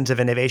 deadly sins of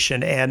innovation.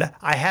 innovation. And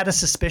I had a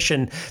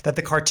suspicion that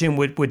the cartoon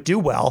would do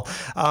well,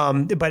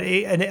 but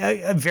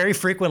very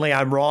frequently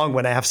I'm wrong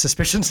when I have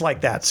suspicions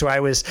like that. So I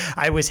was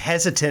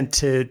hesitant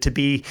to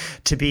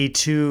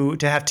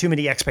have too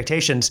many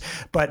expectations.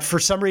 But for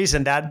some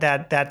reason,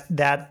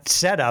 that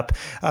setup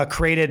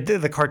created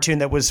the cartoon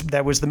that was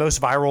the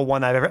most viral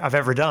one I've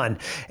ever done.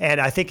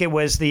 And I think it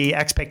was the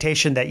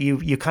expectation that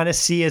you kind of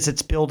see as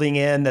it's building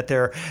in that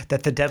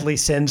the deadly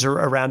sins are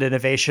around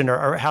innovation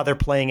or how they're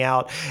playing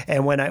out.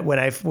 And when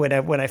I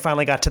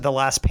finally got to the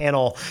last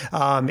panel,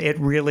 it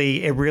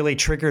really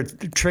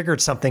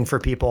triggered something for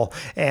people.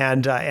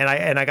 And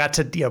I got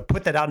to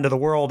put that out into the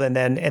world and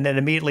then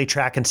immediately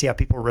track and see how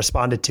people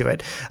responded to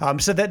it.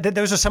 So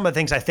those are some of the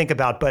things I think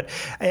about. But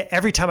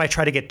every time I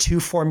try to get too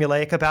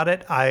formulaic about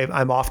it,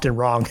 I'm often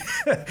wrong.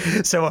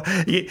 So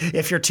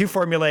if you're too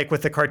formulaic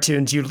with the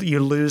cartoons, you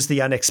lose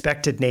the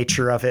unexpected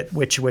nature of it,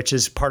 which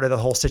is part of the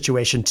whole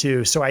situation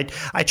too. So I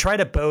try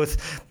to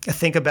both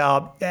think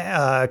about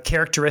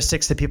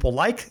characteristics that people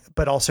like,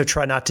 but also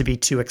try not to be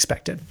too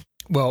expected.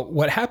 Well,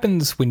 what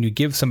happens when you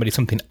give somebody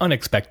something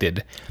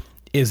unexpected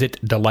is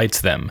it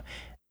delights them.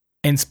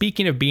 And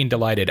speaking of being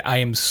delighted, I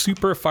am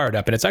super fired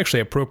up, and it's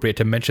actually appropriate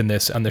to mention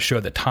this on the show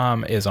that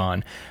Tom is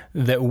on,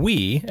 that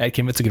we at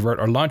Convince and Convert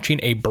are launching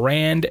a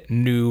brand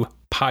new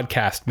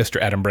podcast,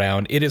 Mr. Adam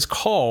Brown. It is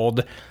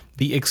called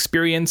the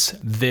Experience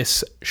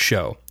This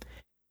Show.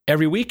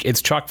 Every week,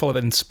 it's chock full of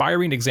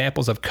inspiring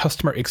examples of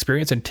customer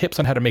experience and tips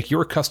on how to make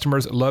your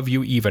customers love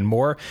you even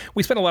more.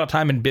 We spend a lot of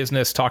time in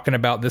business talking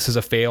about this is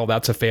a fail,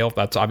 that's a fail.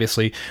 That's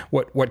obviously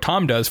what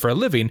Tom does for a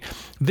living.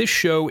 This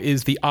show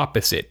is the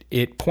opposite.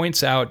 It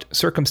points out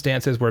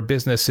circumstances where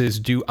businesses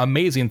do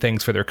amazing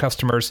things for their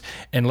customers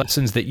and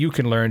lessons that you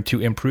can learn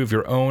to improve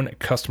your own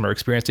customer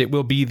experience. It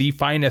will be the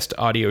finest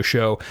audio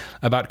show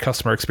about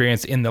customer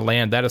experience in the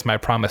land. That is my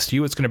promise to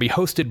you. It's going to be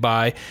hosted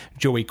by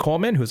Joey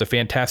Coleman, who's a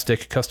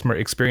fantastic customer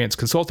experience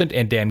consultant,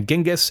 and Dan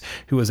Gingiss,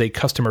 who is a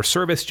customer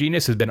service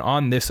genius, has been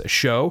on this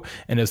show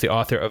and is the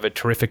author of a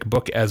terrific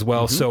book as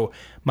well. Mm-hmm. So,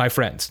 my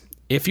friends,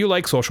 if you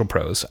like Social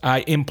Pros,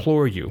 I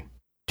implore you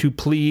to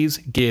please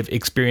give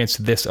Experience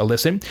This a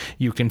listen.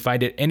 You can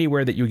find it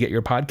anywhere that you get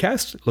your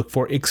podcast. Look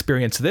for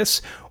Experience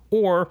This,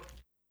 or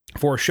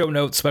for show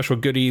notes, special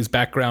goodies,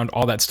 background,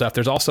 all that stuff.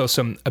 There's also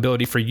some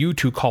ability for you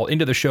to call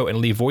into the show and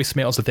leave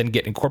voicemails that then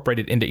get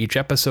incorporated into each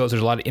episode.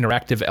 There's a lot of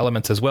interactive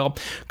elements as well.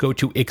 Go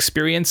to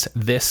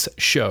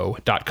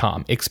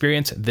experiencethisshow.com.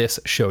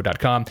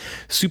 Experiencethisshow.com.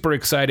 Super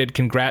excited.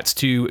 Congrats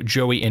to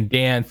Joey and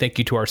Dan. Thank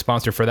you to our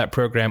sponsor for that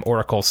program,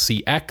 Oracle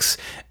CX,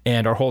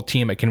 and our whole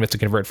team at Convince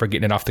and Convert for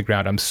getting it off the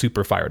ground. I'm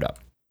super fired up.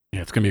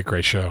 Yeah, it's going to be a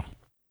great show.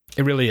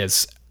 It really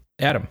is.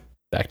 Adam,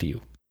 back to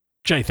you.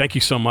 Jenny, thank you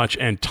so much.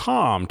 And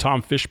Tom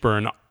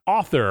Fishburne,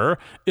 author,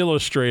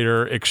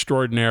 illustrator,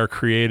 extraordinaire,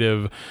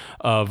 creative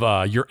of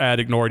Your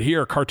Ad Ignored.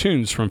 Here,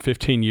 cartoons from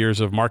 15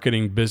 years of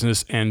marketing,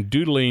 business, and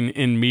doodling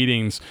in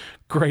meetings.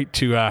 Great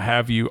to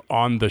have you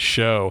on the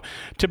show.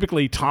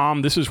 Typically,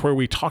 Tom, this is where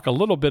we talk a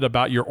little bit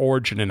about your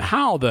origin and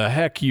how the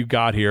heck you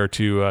got here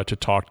to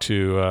talk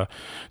to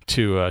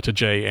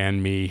Jay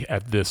and me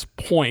at this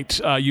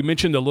point. You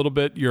mentioned a little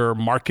bit your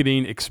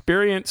marketing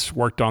experience,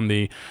 worked on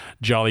the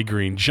Jolly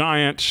Green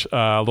Giant,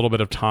 a little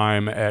bit of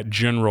time at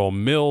General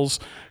Mills.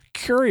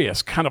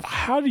 Curious, kind of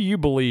how do you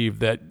believe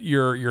that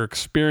your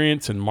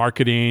experience in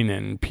marketing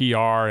and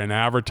PR and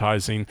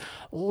advertising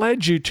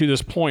led you to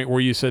this point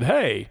where you said,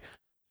 hey,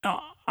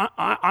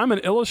 I'm an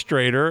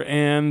illustrator,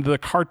 and the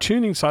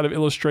cartooning side of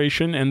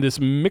illustration and this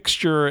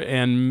mixture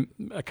and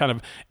kind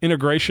of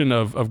integration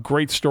of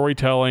great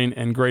storytelling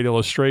and great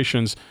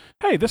illustrations,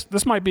 hey,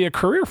 this might be a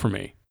career for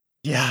me.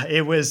 Yeah,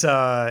 it was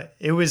a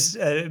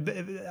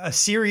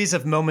series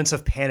of moments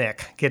of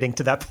panic getting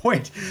to that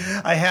point.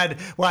 I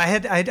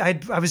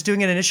was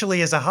doing it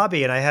initially as a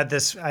hobby, and I had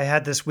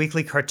this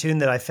weekly cartoon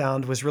that I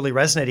found was really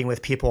resonating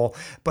with people.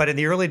 But in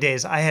the early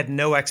days, I had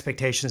no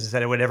expectations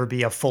that it would ever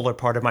be a fuller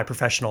part of my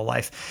professional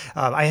life.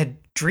 I had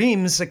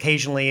dreams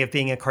occasionally of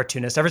being a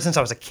cartoonist. Ever since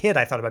I was a kid,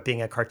 I thought about being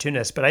a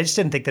cartoonist, but I just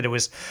didn't think that it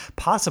was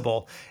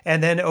possible.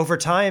 And then over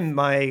time,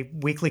 my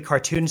weekly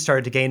cartoon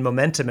started to gain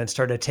momentum and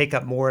started to take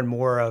up more and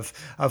more of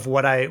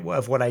what I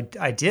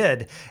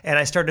did. And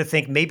I started to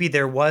think maybe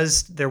there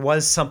was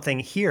something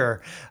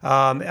here.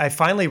 I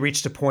finally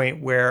reached a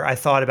point where I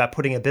thought about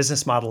putting a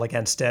business model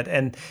against it.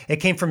 And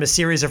it came from a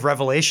series of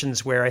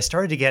revelations where I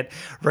started to get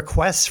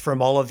requests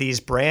from all of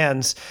these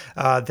brands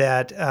where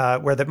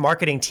the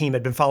marketing team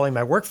had been following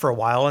my work for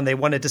a while, and they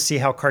wanted to see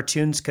how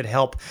cartoons could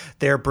help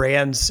their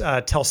brands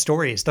tell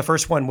stories. The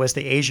first one was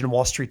the Asian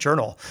Wall Street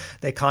Journal.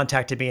 They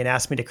contacted me and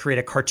asked me to create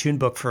a cartoon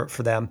book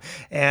for them.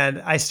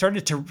 And I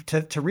started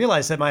to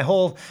realize that my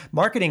whole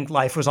marketing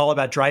life was all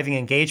about driving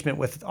engagement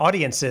with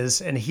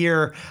audiences. And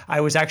here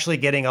I was actually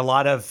getting a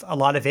lot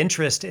of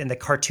interest in the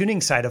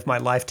cartooning side of my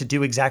life to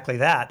do exactly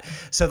that.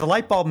 So the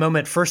light bulb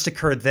moment first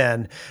occurred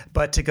then,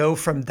 but to go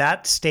from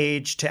that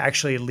stage to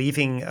actually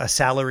leaving a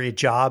salaried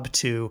job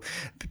to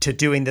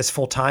doing this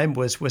full time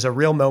time was a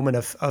real moment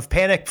of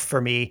panic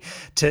for me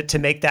to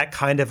make that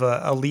kind of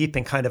a leap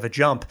and kind of a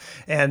jump.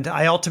 And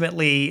I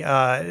ultimately,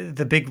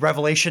 the big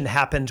revelation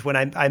happened when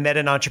I met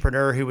an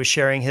entrepreneur who was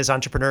sharing his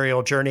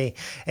entrepreneurial journey.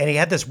 And he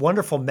had this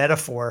wonderful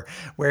metaphor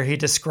where he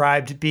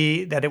described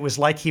that it was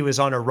like he was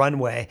on a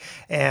runway.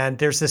 And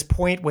there's this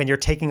point when you're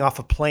taking off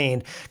a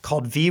plane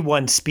called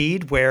V1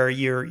 speed, where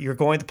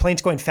the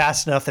plane's going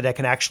fast enough that it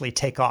can actually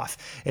take off.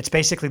 It's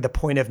basically the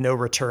point of no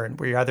return,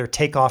 where you either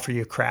take off or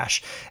you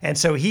crash. And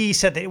so he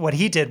said that what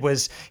he did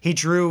was he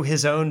drew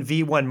his own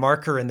V1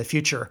 marker in the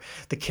future,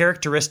 the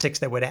characteristics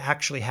that would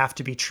actually have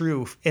to be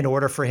true in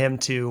order for him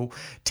to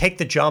take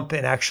the jump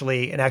and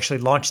actually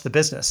launch the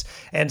business.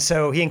 And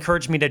so he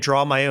encouraged me to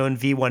draw my own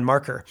V1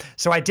 marker.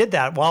 So I did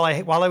that while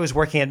I was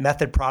working at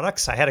Method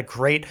Products. I had a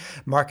great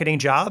marketing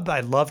job.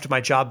 I loved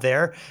my job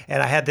there,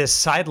 and I had this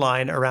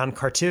sideline around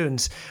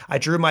cartoons. I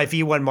drew my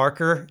V1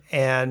 marker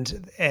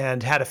and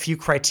had a few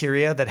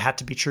criteria that had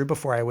to be true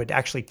before I would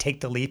actually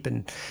take the leap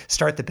and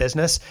start the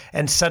business.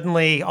 And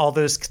suddenly all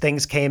those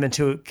things came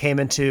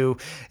into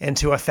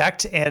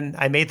effect, and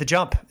I made the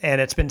jump.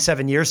 And it's been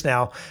 7 years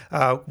now,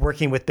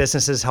 working with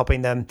businesses,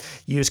 helping them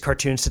use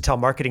cartoons to tell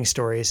marketing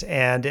stories.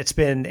 And it's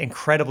been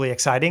incredibly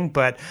exciting,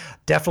 but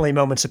definitely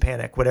moments of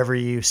panic. Whenever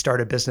you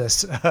start a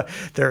business,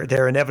 there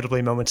are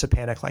inevitably moments of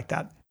panic like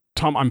that.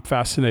 Tom, I'm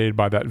fascinated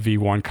by that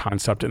V1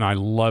 concept, and I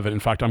love it.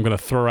 In fact, I'm going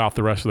to throw out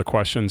the rest of the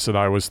questions that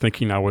I was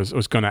thinking I was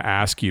going to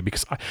ask you,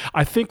 because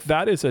I think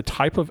that is a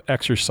type of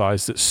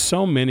exercise that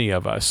so many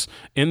of us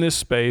in this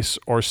space,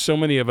 or so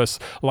many of us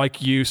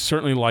like you,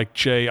 certainly like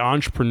Jay,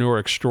 entrepreneur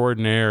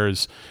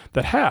extraordinaires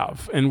that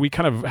have. And we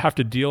kind of have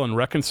to deal and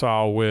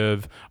reconcile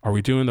with, are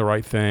we doing the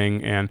right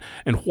thing? And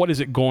what is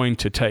it going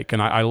to take?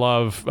 And I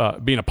love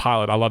being a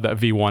pilot. I love that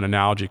V1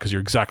 analogy, because you're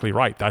exactly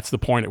right. That's the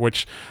point at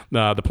which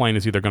the plane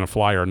is either going to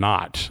fly or not.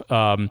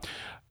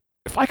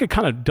 If I could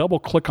kind of double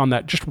click on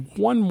that just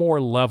one more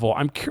level,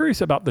 I'm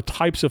curious about the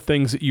types of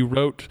things that you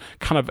wrote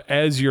kind of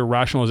as your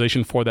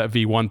rationalization for that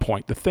V1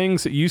 point, the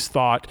things that you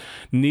thought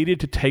needed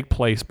to take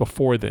place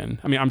before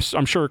then. I mean,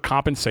 I'm sure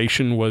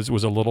compensation was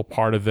a little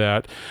part of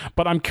that,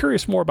 but I'm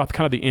curious more about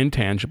kind of the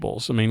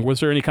intangibles. I mean,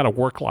 was there any kind of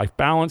work-life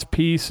balance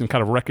piece and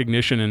kind of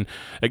recognition and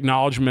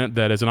acknowledgement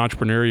that as an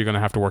entrepreneur, you're going to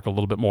have to work a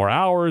little bit more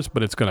hours,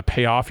 but it's going to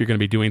pay off. You're going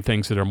to be doing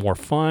things that are more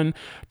fun.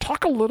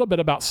 Talk a little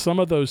bit about some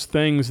of those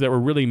things that were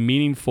really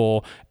meaningful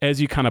as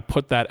you kind of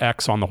put that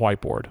X on the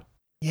whiteboard.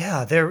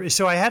 Yeah,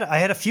 so I had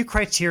a few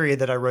criteria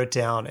that I wrote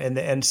down,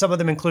 and some of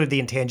them included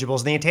the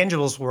intangibles. The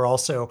intangibles were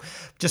also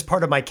just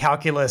part of my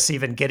calculus,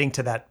 even getting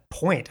to that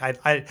point.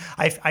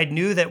 I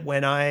knew that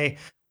when I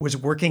was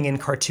working in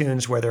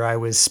cartoons, whether I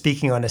was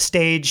speaking on a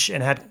stage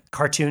and had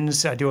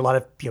cartoons, I do a lot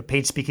of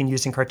paid speaking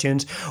using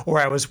cartoons,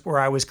 or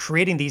I was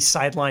creating these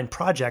sideline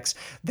projects.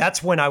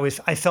 That's when I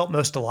felt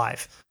most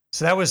alive.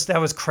 So that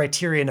was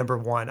criteria number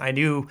one. I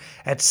knew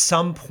at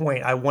some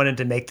point I wanted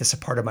to make this a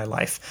part of my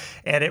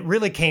life. And it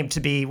really came to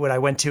be when I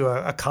went to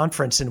a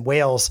conference in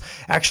Wales,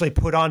 actually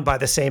put on by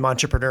the same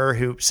entrepreneur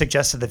who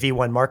suggested the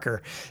V1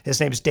 marker.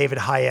 His name is David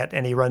Hyatt,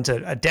 and he runs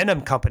a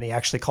denim company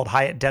actually called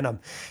Hyatt Denim.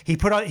 He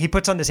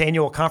puts on this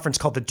annual conference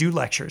called the Do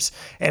Lectures,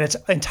 and it's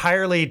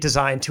entirely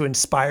designed to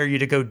inspire you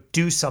to go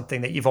do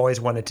something that you've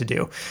always wanted to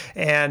do.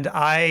 And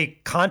I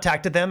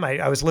contacted them.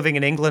 I was living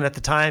in England at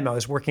the time. I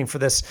was working for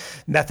this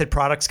Method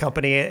Products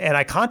company, and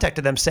I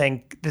contacted them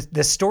saying,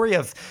 the story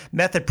of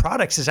Method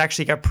Products is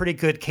actually a pretty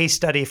good case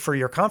study for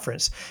your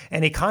conference.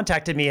 And he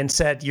contacted me and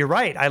said, you're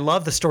right, I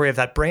love the story of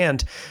that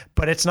brand,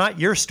 but it's not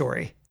your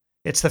story.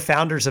 It's the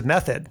founders of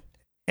Method.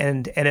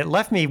 And it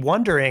left me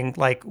wondering,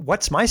 like,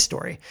 what's my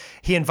story?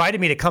 He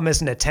invited me to come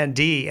as an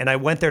attendee, and I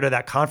went there to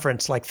that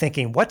conference, like,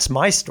 thinking, what's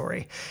my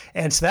story?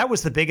 And so that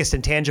was the biggest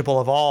intangible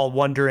of all,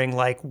 wondering,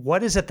 like,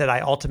 what is it that I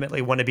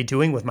ultimately want to be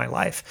doing with my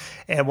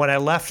life? And when I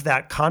left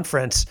that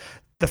conference,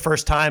 the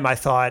first time I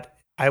thought,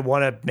 I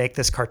want to make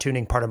this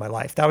cartooning part of my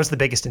life. That was the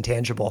biggest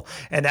intangible.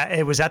 And that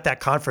it was at that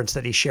conference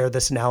that he shared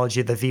this analogy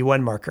of the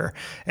V1 marker.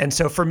 And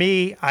so for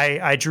me,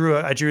 I drew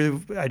my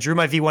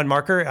V1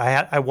 marker.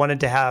 I wanted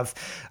to have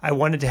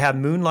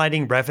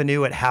moonlighting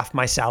revenue at half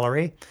my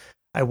salary.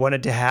 I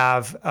wanted to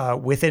have,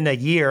 within a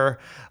year,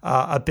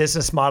 a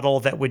business model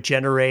that would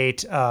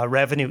generate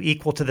revenue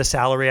equal to the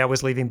salary I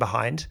was leaving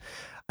behind.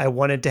 I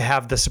wanted to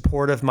have the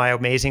support of my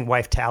amazing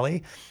wife,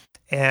 Tally.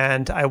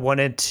 And I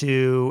wanted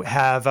to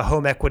have a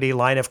home equity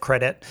line of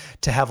credit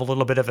to have a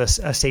little bit of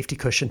a safety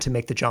cushion to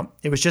make the jump.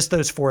 It was just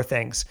those four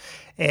things,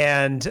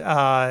 and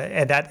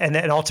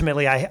then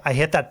ultimately I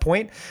hit that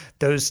point.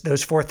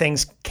 Those four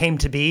things came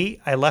to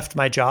be. I left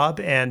my job,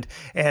 and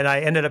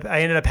I ended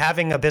up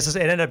having a business.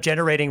 It ended up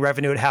generating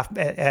revenue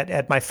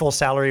at my full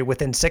salary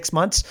within 6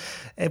 months,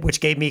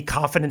 which gave me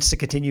confidence to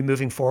continue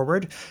moving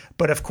forward.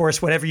 But of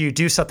course, whenever you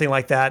do something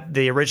like that,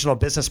 the original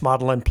business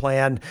model and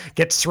plan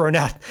gets thrown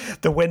out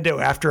the window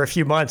after a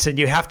few months, and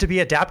you have to be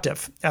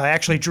adaptive. I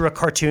actually drew a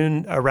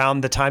cartoon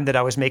around the time that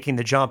I was making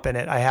the jump, and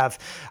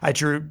I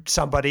drew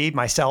somebody,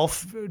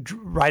 myself,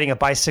 riding a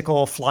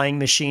bicycle flying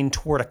machine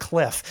toward a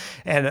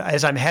cliff. And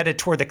as I'm headed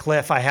toward the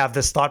cliff, I have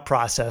this thought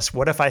process: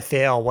 what if I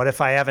fail? What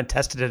if I haven't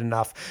tested it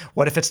enough?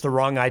 What if it's the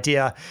wrong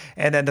idea?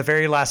 And then the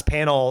very last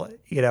panel,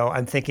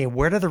 I'm thinking,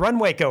 where did the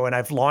runway go? And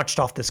I've launched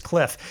off this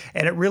cliff.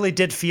 And it really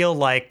did feel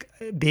like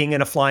being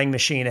in a flying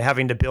machine and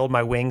having to build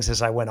my wings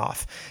as I went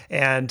off.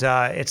 And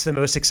it's the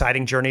most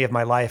exciting journey of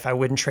my life. I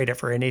wouldn't trade it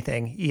for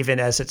anything, even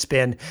as it's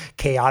been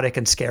chaotic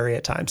and scary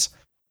at times.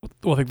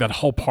 Well, I think that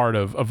whole part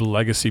of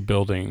legacy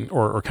building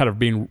or kind of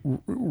being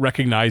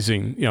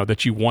recognizing,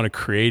 that you want to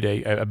create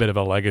a bit of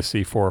a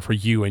legacy for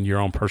you and your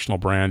own personal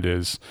brand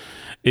is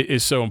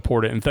so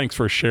important. And thanks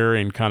for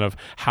sharing kind of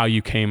how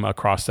you came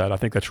across that. I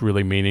think that's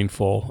really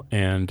meaningful.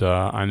 And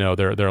I know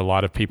there are a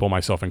lot of people,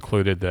 myself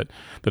included, that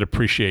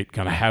appreciate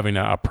kind of having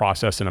a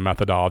process and a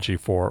methodology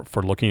for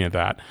looking at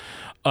that.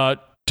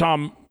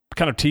 Tom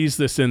kind of teased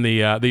this in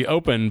the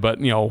open, but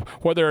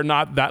whether or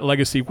not that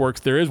legacy works,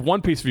 there is one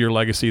piece of your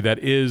legacy that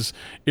is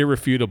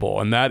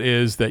irrefutable, and that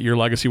is that your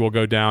legacy will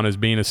go down as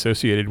being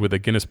associated with the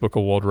Guinness Book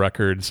of World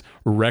Records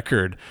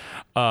record.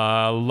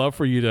 Love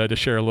for you to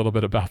share a little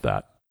bit about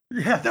that.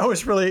 Yeah, that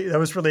was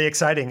really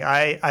exciting.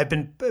 I've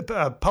been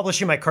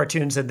publishing my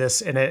cartoons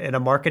in a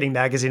marketing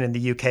magazine in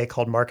the UK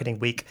called Marketing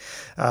Week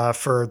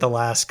for the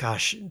last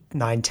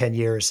 9-10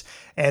 years,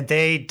 and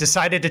they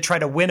decided to try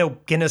to win a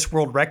Guinness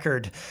World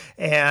Record.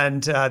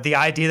 And the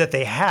idea that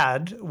they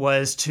had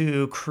was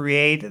to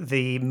create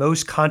the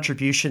most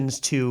contributions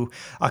to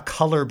a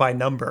color by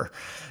number.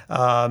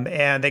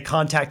 And they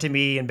contacted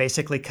me and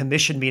basically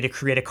commissioned me to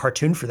create a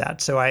cartoon for that.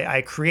 So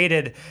I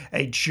created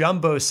a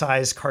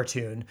jumbo-sized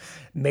cartoon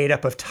made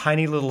up of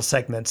tiny little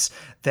segments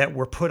that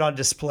were put on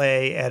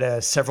display at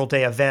a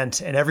several-day event,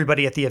 and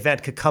everybody at the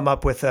event could come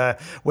up with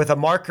a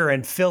marker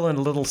and fill in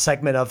a little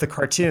segment of the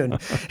cartoon.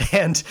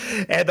 and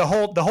the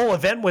whole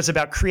event was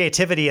about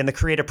creativity and the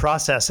creative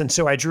process. And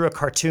so I drew a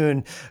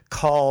cartoon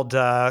called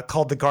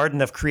The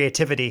Garden of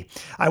Creativity.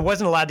 I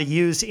wasn't allowed to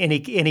use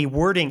any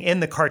wording in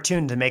the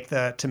cartoon to make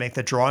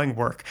the drawing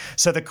work.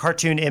 So the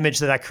cartoon image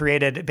that I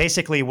created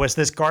basically was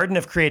this garden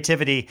of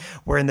creativity,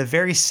 where in the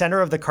very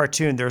center of the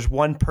cartoon there's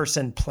one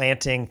person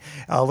planting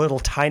a little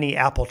tiny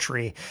apple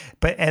tree,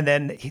 and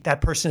then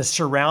that person is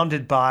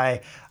surrounded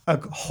by a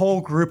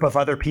whole group of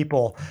other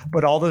people,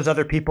 but all those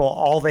other people,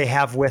 all they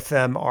have with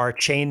them are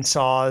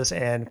chainsaws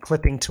and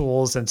clipping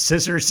tools and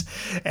scissors.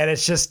 And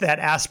it's just that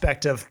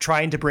aspect of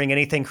trying to bring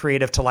anything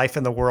creative to life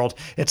in the world.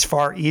 It's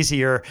far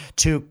easier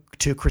to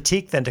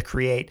critique than to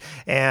create.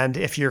 And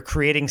if you're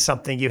creating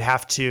something, you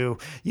have to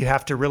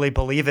really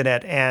believe in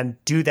it and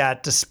do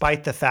that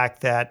despite the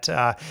fact that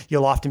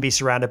you'll often be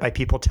surrounded by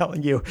people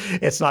telling you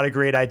it's not a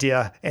great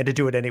idea, and to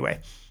do it anyway.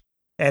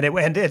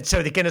 And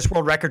so the Guinness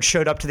World Record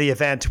showed up to the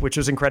event, which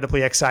was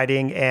incredibly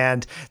exciting,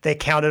 and they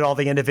counted all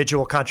the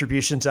individual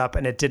contributions up,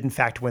 and it did in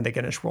fact win the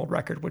Guinness World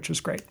Record, which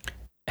was great.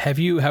 Have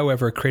you,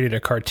 however, created a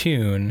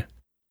cartoon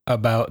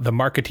about the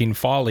marketing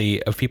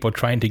folly of people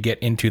trying to get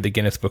into the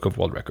Guinness Book of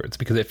World Records?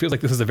 Because it feels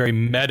like this is a very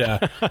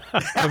meta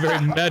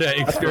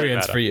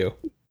experience for you.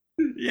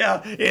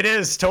 Yeah, it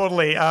is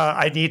totally.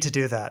 I need to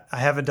do that. I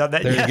haven't done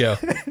that yet.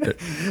 There you go.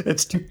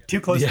 It's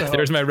too close to home.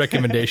 There's my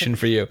recommendation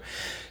for you.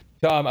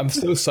 Tom, I'm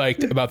so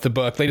psyched about the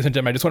book. Ladies and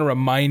gentlemen, I just want to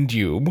remind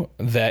you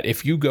that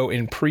if you go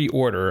in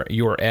pre-order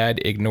your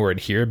ad ignored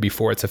here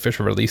before its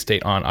official release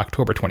date on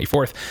October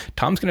 24th,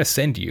 Tom's going to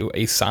send you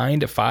a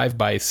signed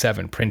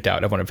 5x7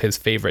 printout of one of his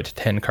favorite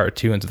 10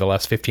 cartoons of the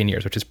last 15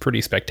 years, which is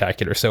pretty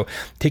spectacular. So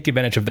take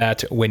advantage of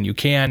that when you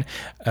can.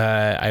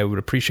 I would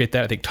appreciate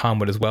that. I think Tom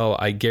would as well.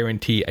 I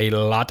guarantee a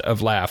lot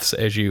of laughs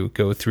as you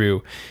go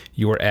through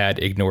your ad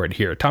ignored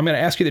here. Tom, I'm going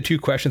to ask you the two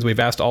questions we've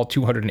asked all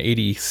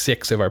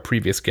 286 of our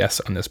previous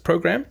guests on this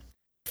program.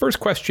 First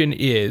question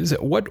is,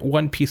 what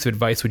one piece of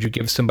advice would you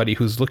give somebody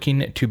who's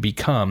looking to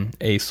become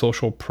a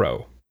social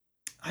pro?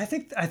 I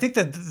think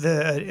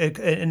that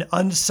an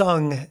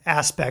unsung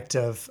aspect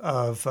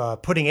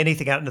of putting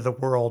anything out into the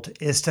world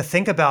is to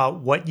think about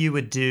what you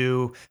would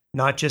do,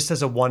 not just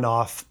as a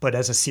one-off, but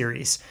as a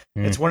series.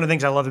 It's one of the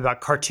things I love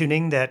about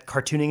cartooning, that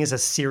cartooning is a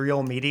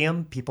serial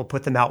medium. People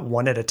put them out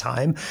one at a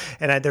time.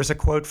 And there's a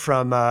quote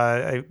from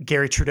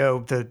Gary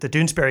Trudeau, the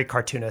Doonesbury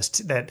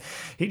cartoonist, that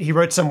he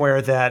wrote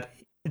somewhere that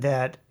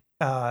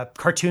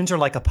cartoons are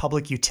like a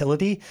public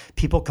utility.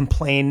 People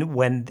complain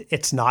when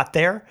it's not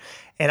there.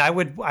 And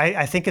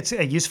I think it's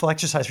a useful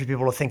exercise for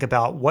people to think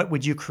about, what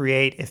would you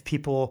create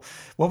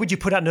what would you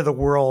put out into the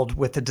world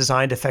with the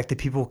designed effect that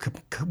people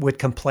would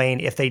complain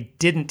if they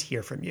didn't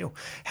hear from you?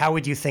 How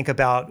would you think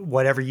about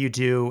whatever you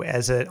do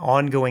as an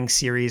ongoing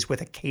series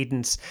with a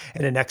cadence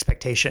and an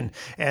expectation?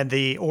 And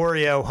the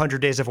 100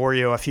 Days of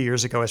Oreo a few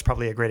years ago is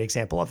probably a great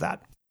example of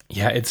that.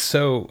 Yeah, it's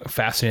so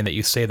fascinating that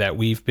you say that.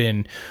 We've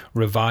been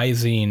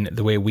revising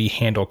the way we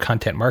handle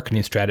content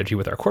marketing strategy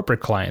with our corporate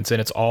clients,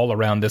 and it's all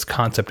around this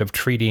concept of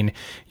treating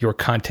your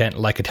content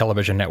like a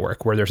television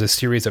network, where there's a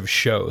series of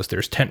shows.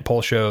 There's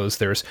tentpole shows,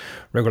 there's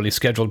regularly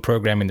scheduled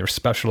programming, there's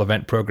special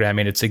event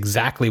programming. It's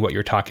exactly what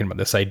you're talking about,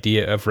 this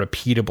idea of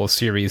repeatable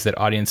series that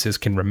audiences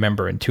can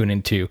remember and tune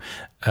into.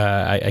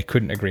 I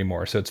couldn't agree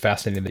more. So it's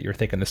fascinating that you're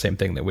thinking the same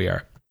thing that we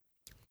are.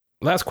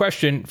 Last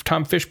question,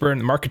 Tom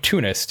Fishburne,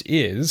 Marketoonist,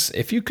 is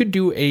if you could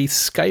do a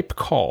Skype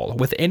call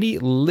with any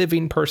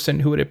living person,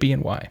 who would it be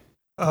and why?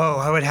 Oh,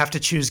 I would have to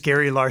choose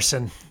Gary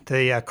Larson,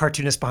 the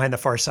cartoonist behind The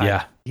Far Side.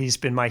 Yeah. He's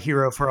been my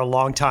hero for a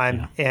long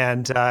time. Yeah.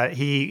 And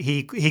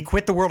he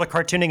quit the world of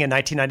cartooning in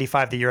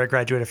 1995, the year I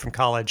graduated from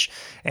college.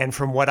 And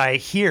from what I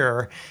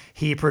hear,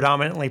 he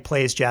predominantly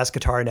plays jazz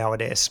guitar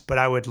nowadays. But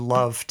I would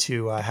love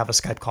to have a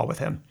Skype call with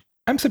him.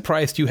 I'm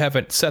surprised you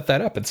haven't set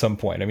that up at some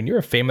point. I mean, you're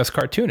a famous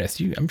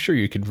cartoonist. I'm sure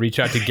you could reach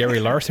out to Gary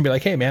Larson and be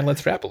like, hey, man,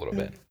 let's rap a little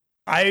bit.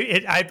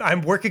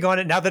 I'm working on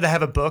it now that I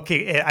have a book.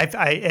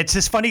 It's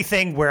this funny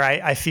thing where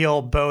I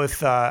feel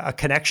both a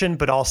connection,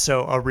 but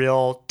also a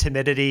real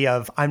timidity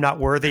of I'm not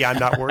worthy at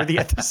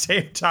the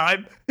same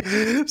time.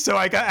 So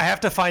I have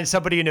to find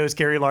somebody who knows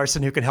Gary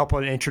Larson who can help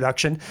with an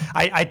introduction.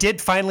 I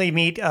did finally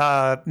meet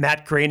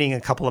Matt Groening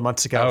a couple of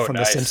months ago from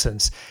nice. The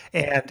Simpsons.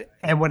 And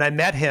when I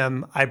met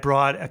him, I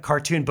brought a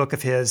cartoon book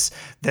of his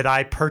that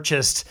I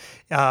purchased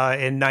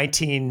in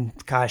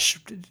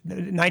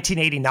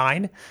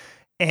 1989.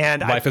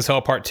 And Life is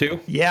Hell Part 2?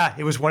 Yeah,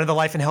 it was one of the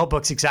Life in Hell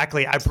books,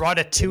 exactly. I brought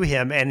it to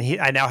him, and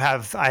I now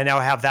have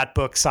that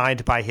book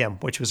signed by him,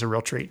 which was a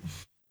real treat.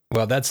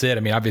 Well, that's it. I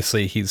mean,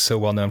 obviously, he's so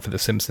well known for The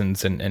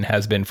Simpsons and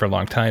has been for a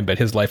long time, but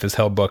his Life is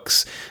Hell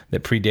books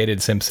that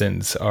predated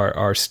Simpsons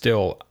are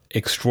still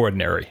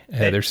extraordinary.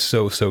 They're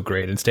so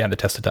great and stand the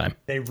test of time.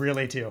 They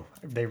really do.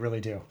 They really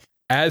do.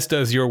 As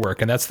does your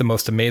work, and that's the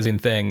most amazing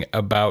thing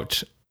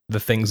about the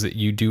things that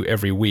you do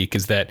every week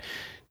is that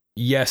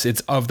yes,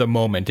 it's of the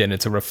moment and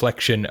it's a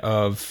reflection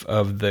of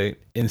the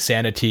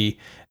insanity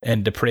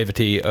and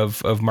depravity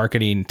of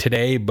marketing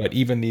today. But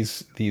even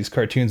these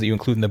cartoons that you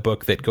include in the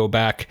book that go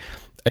back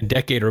a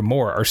decade or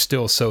more are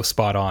still so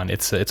spot on.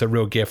 It's a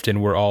real gift,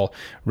 and we're all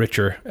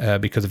richer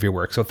because of your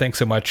work. So thanks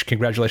so much.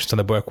 Congratulations on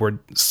the book. We're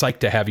psyched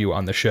to have you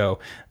on the show,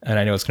 and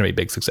I know it's going to be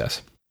a big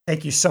success.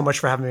 Thank you so much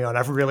for having me on.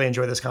 I've really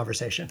enjoyed this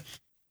conversation.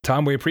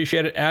 Tom, we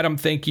appreciate it. Adam,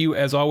 thank you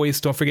as always.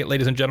 Don't forget,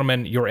 ladies and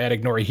gentlemen, your Ad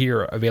Ignore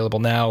Here, available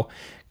now.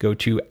 Go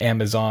to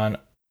Amazon,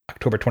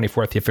 October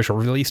 24th, the official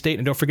release date.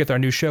 And don't forget our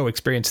new show,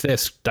 Experience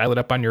This. Dial it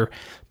up on your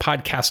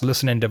podcast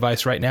listening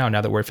device right now.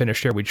 Now that we're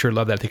finished here, we'd sure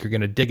love that. I think you're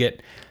going to dig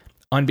it.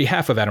 On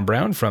behalf of Adam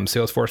Brown from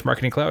Salesforce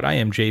Marketing Cloud, I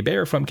am Jay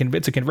Baer from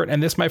Convince and Convert.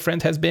 And this, my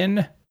friends, has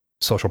been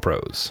Social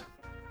Pros.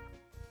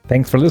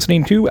 Thanks for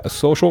listening to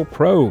Social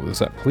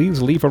Pros.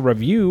 Please leave a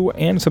review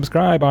and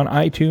subscribe on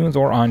iTunes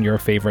or on your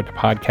favorite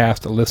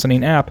podcast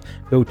listening app.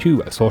 Go to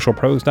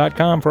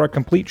socialpros.com for a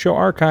complete show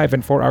archive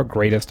and for our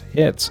greatest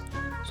hits.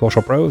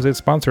 Social Pros is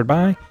sponsored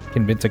by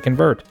Convince and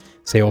Convert,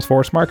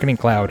 Salesforce Marketing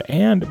Cloud,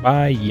 and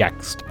by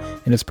Yext,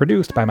 and is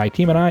produced by my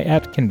team and I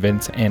at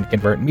Convince and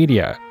Convert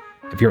Media.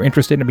 If you're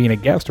interested in being a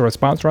guest or a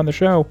sponsor on the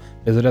show,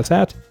 visit us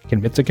at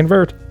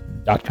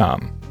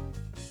convinceandconvert.com.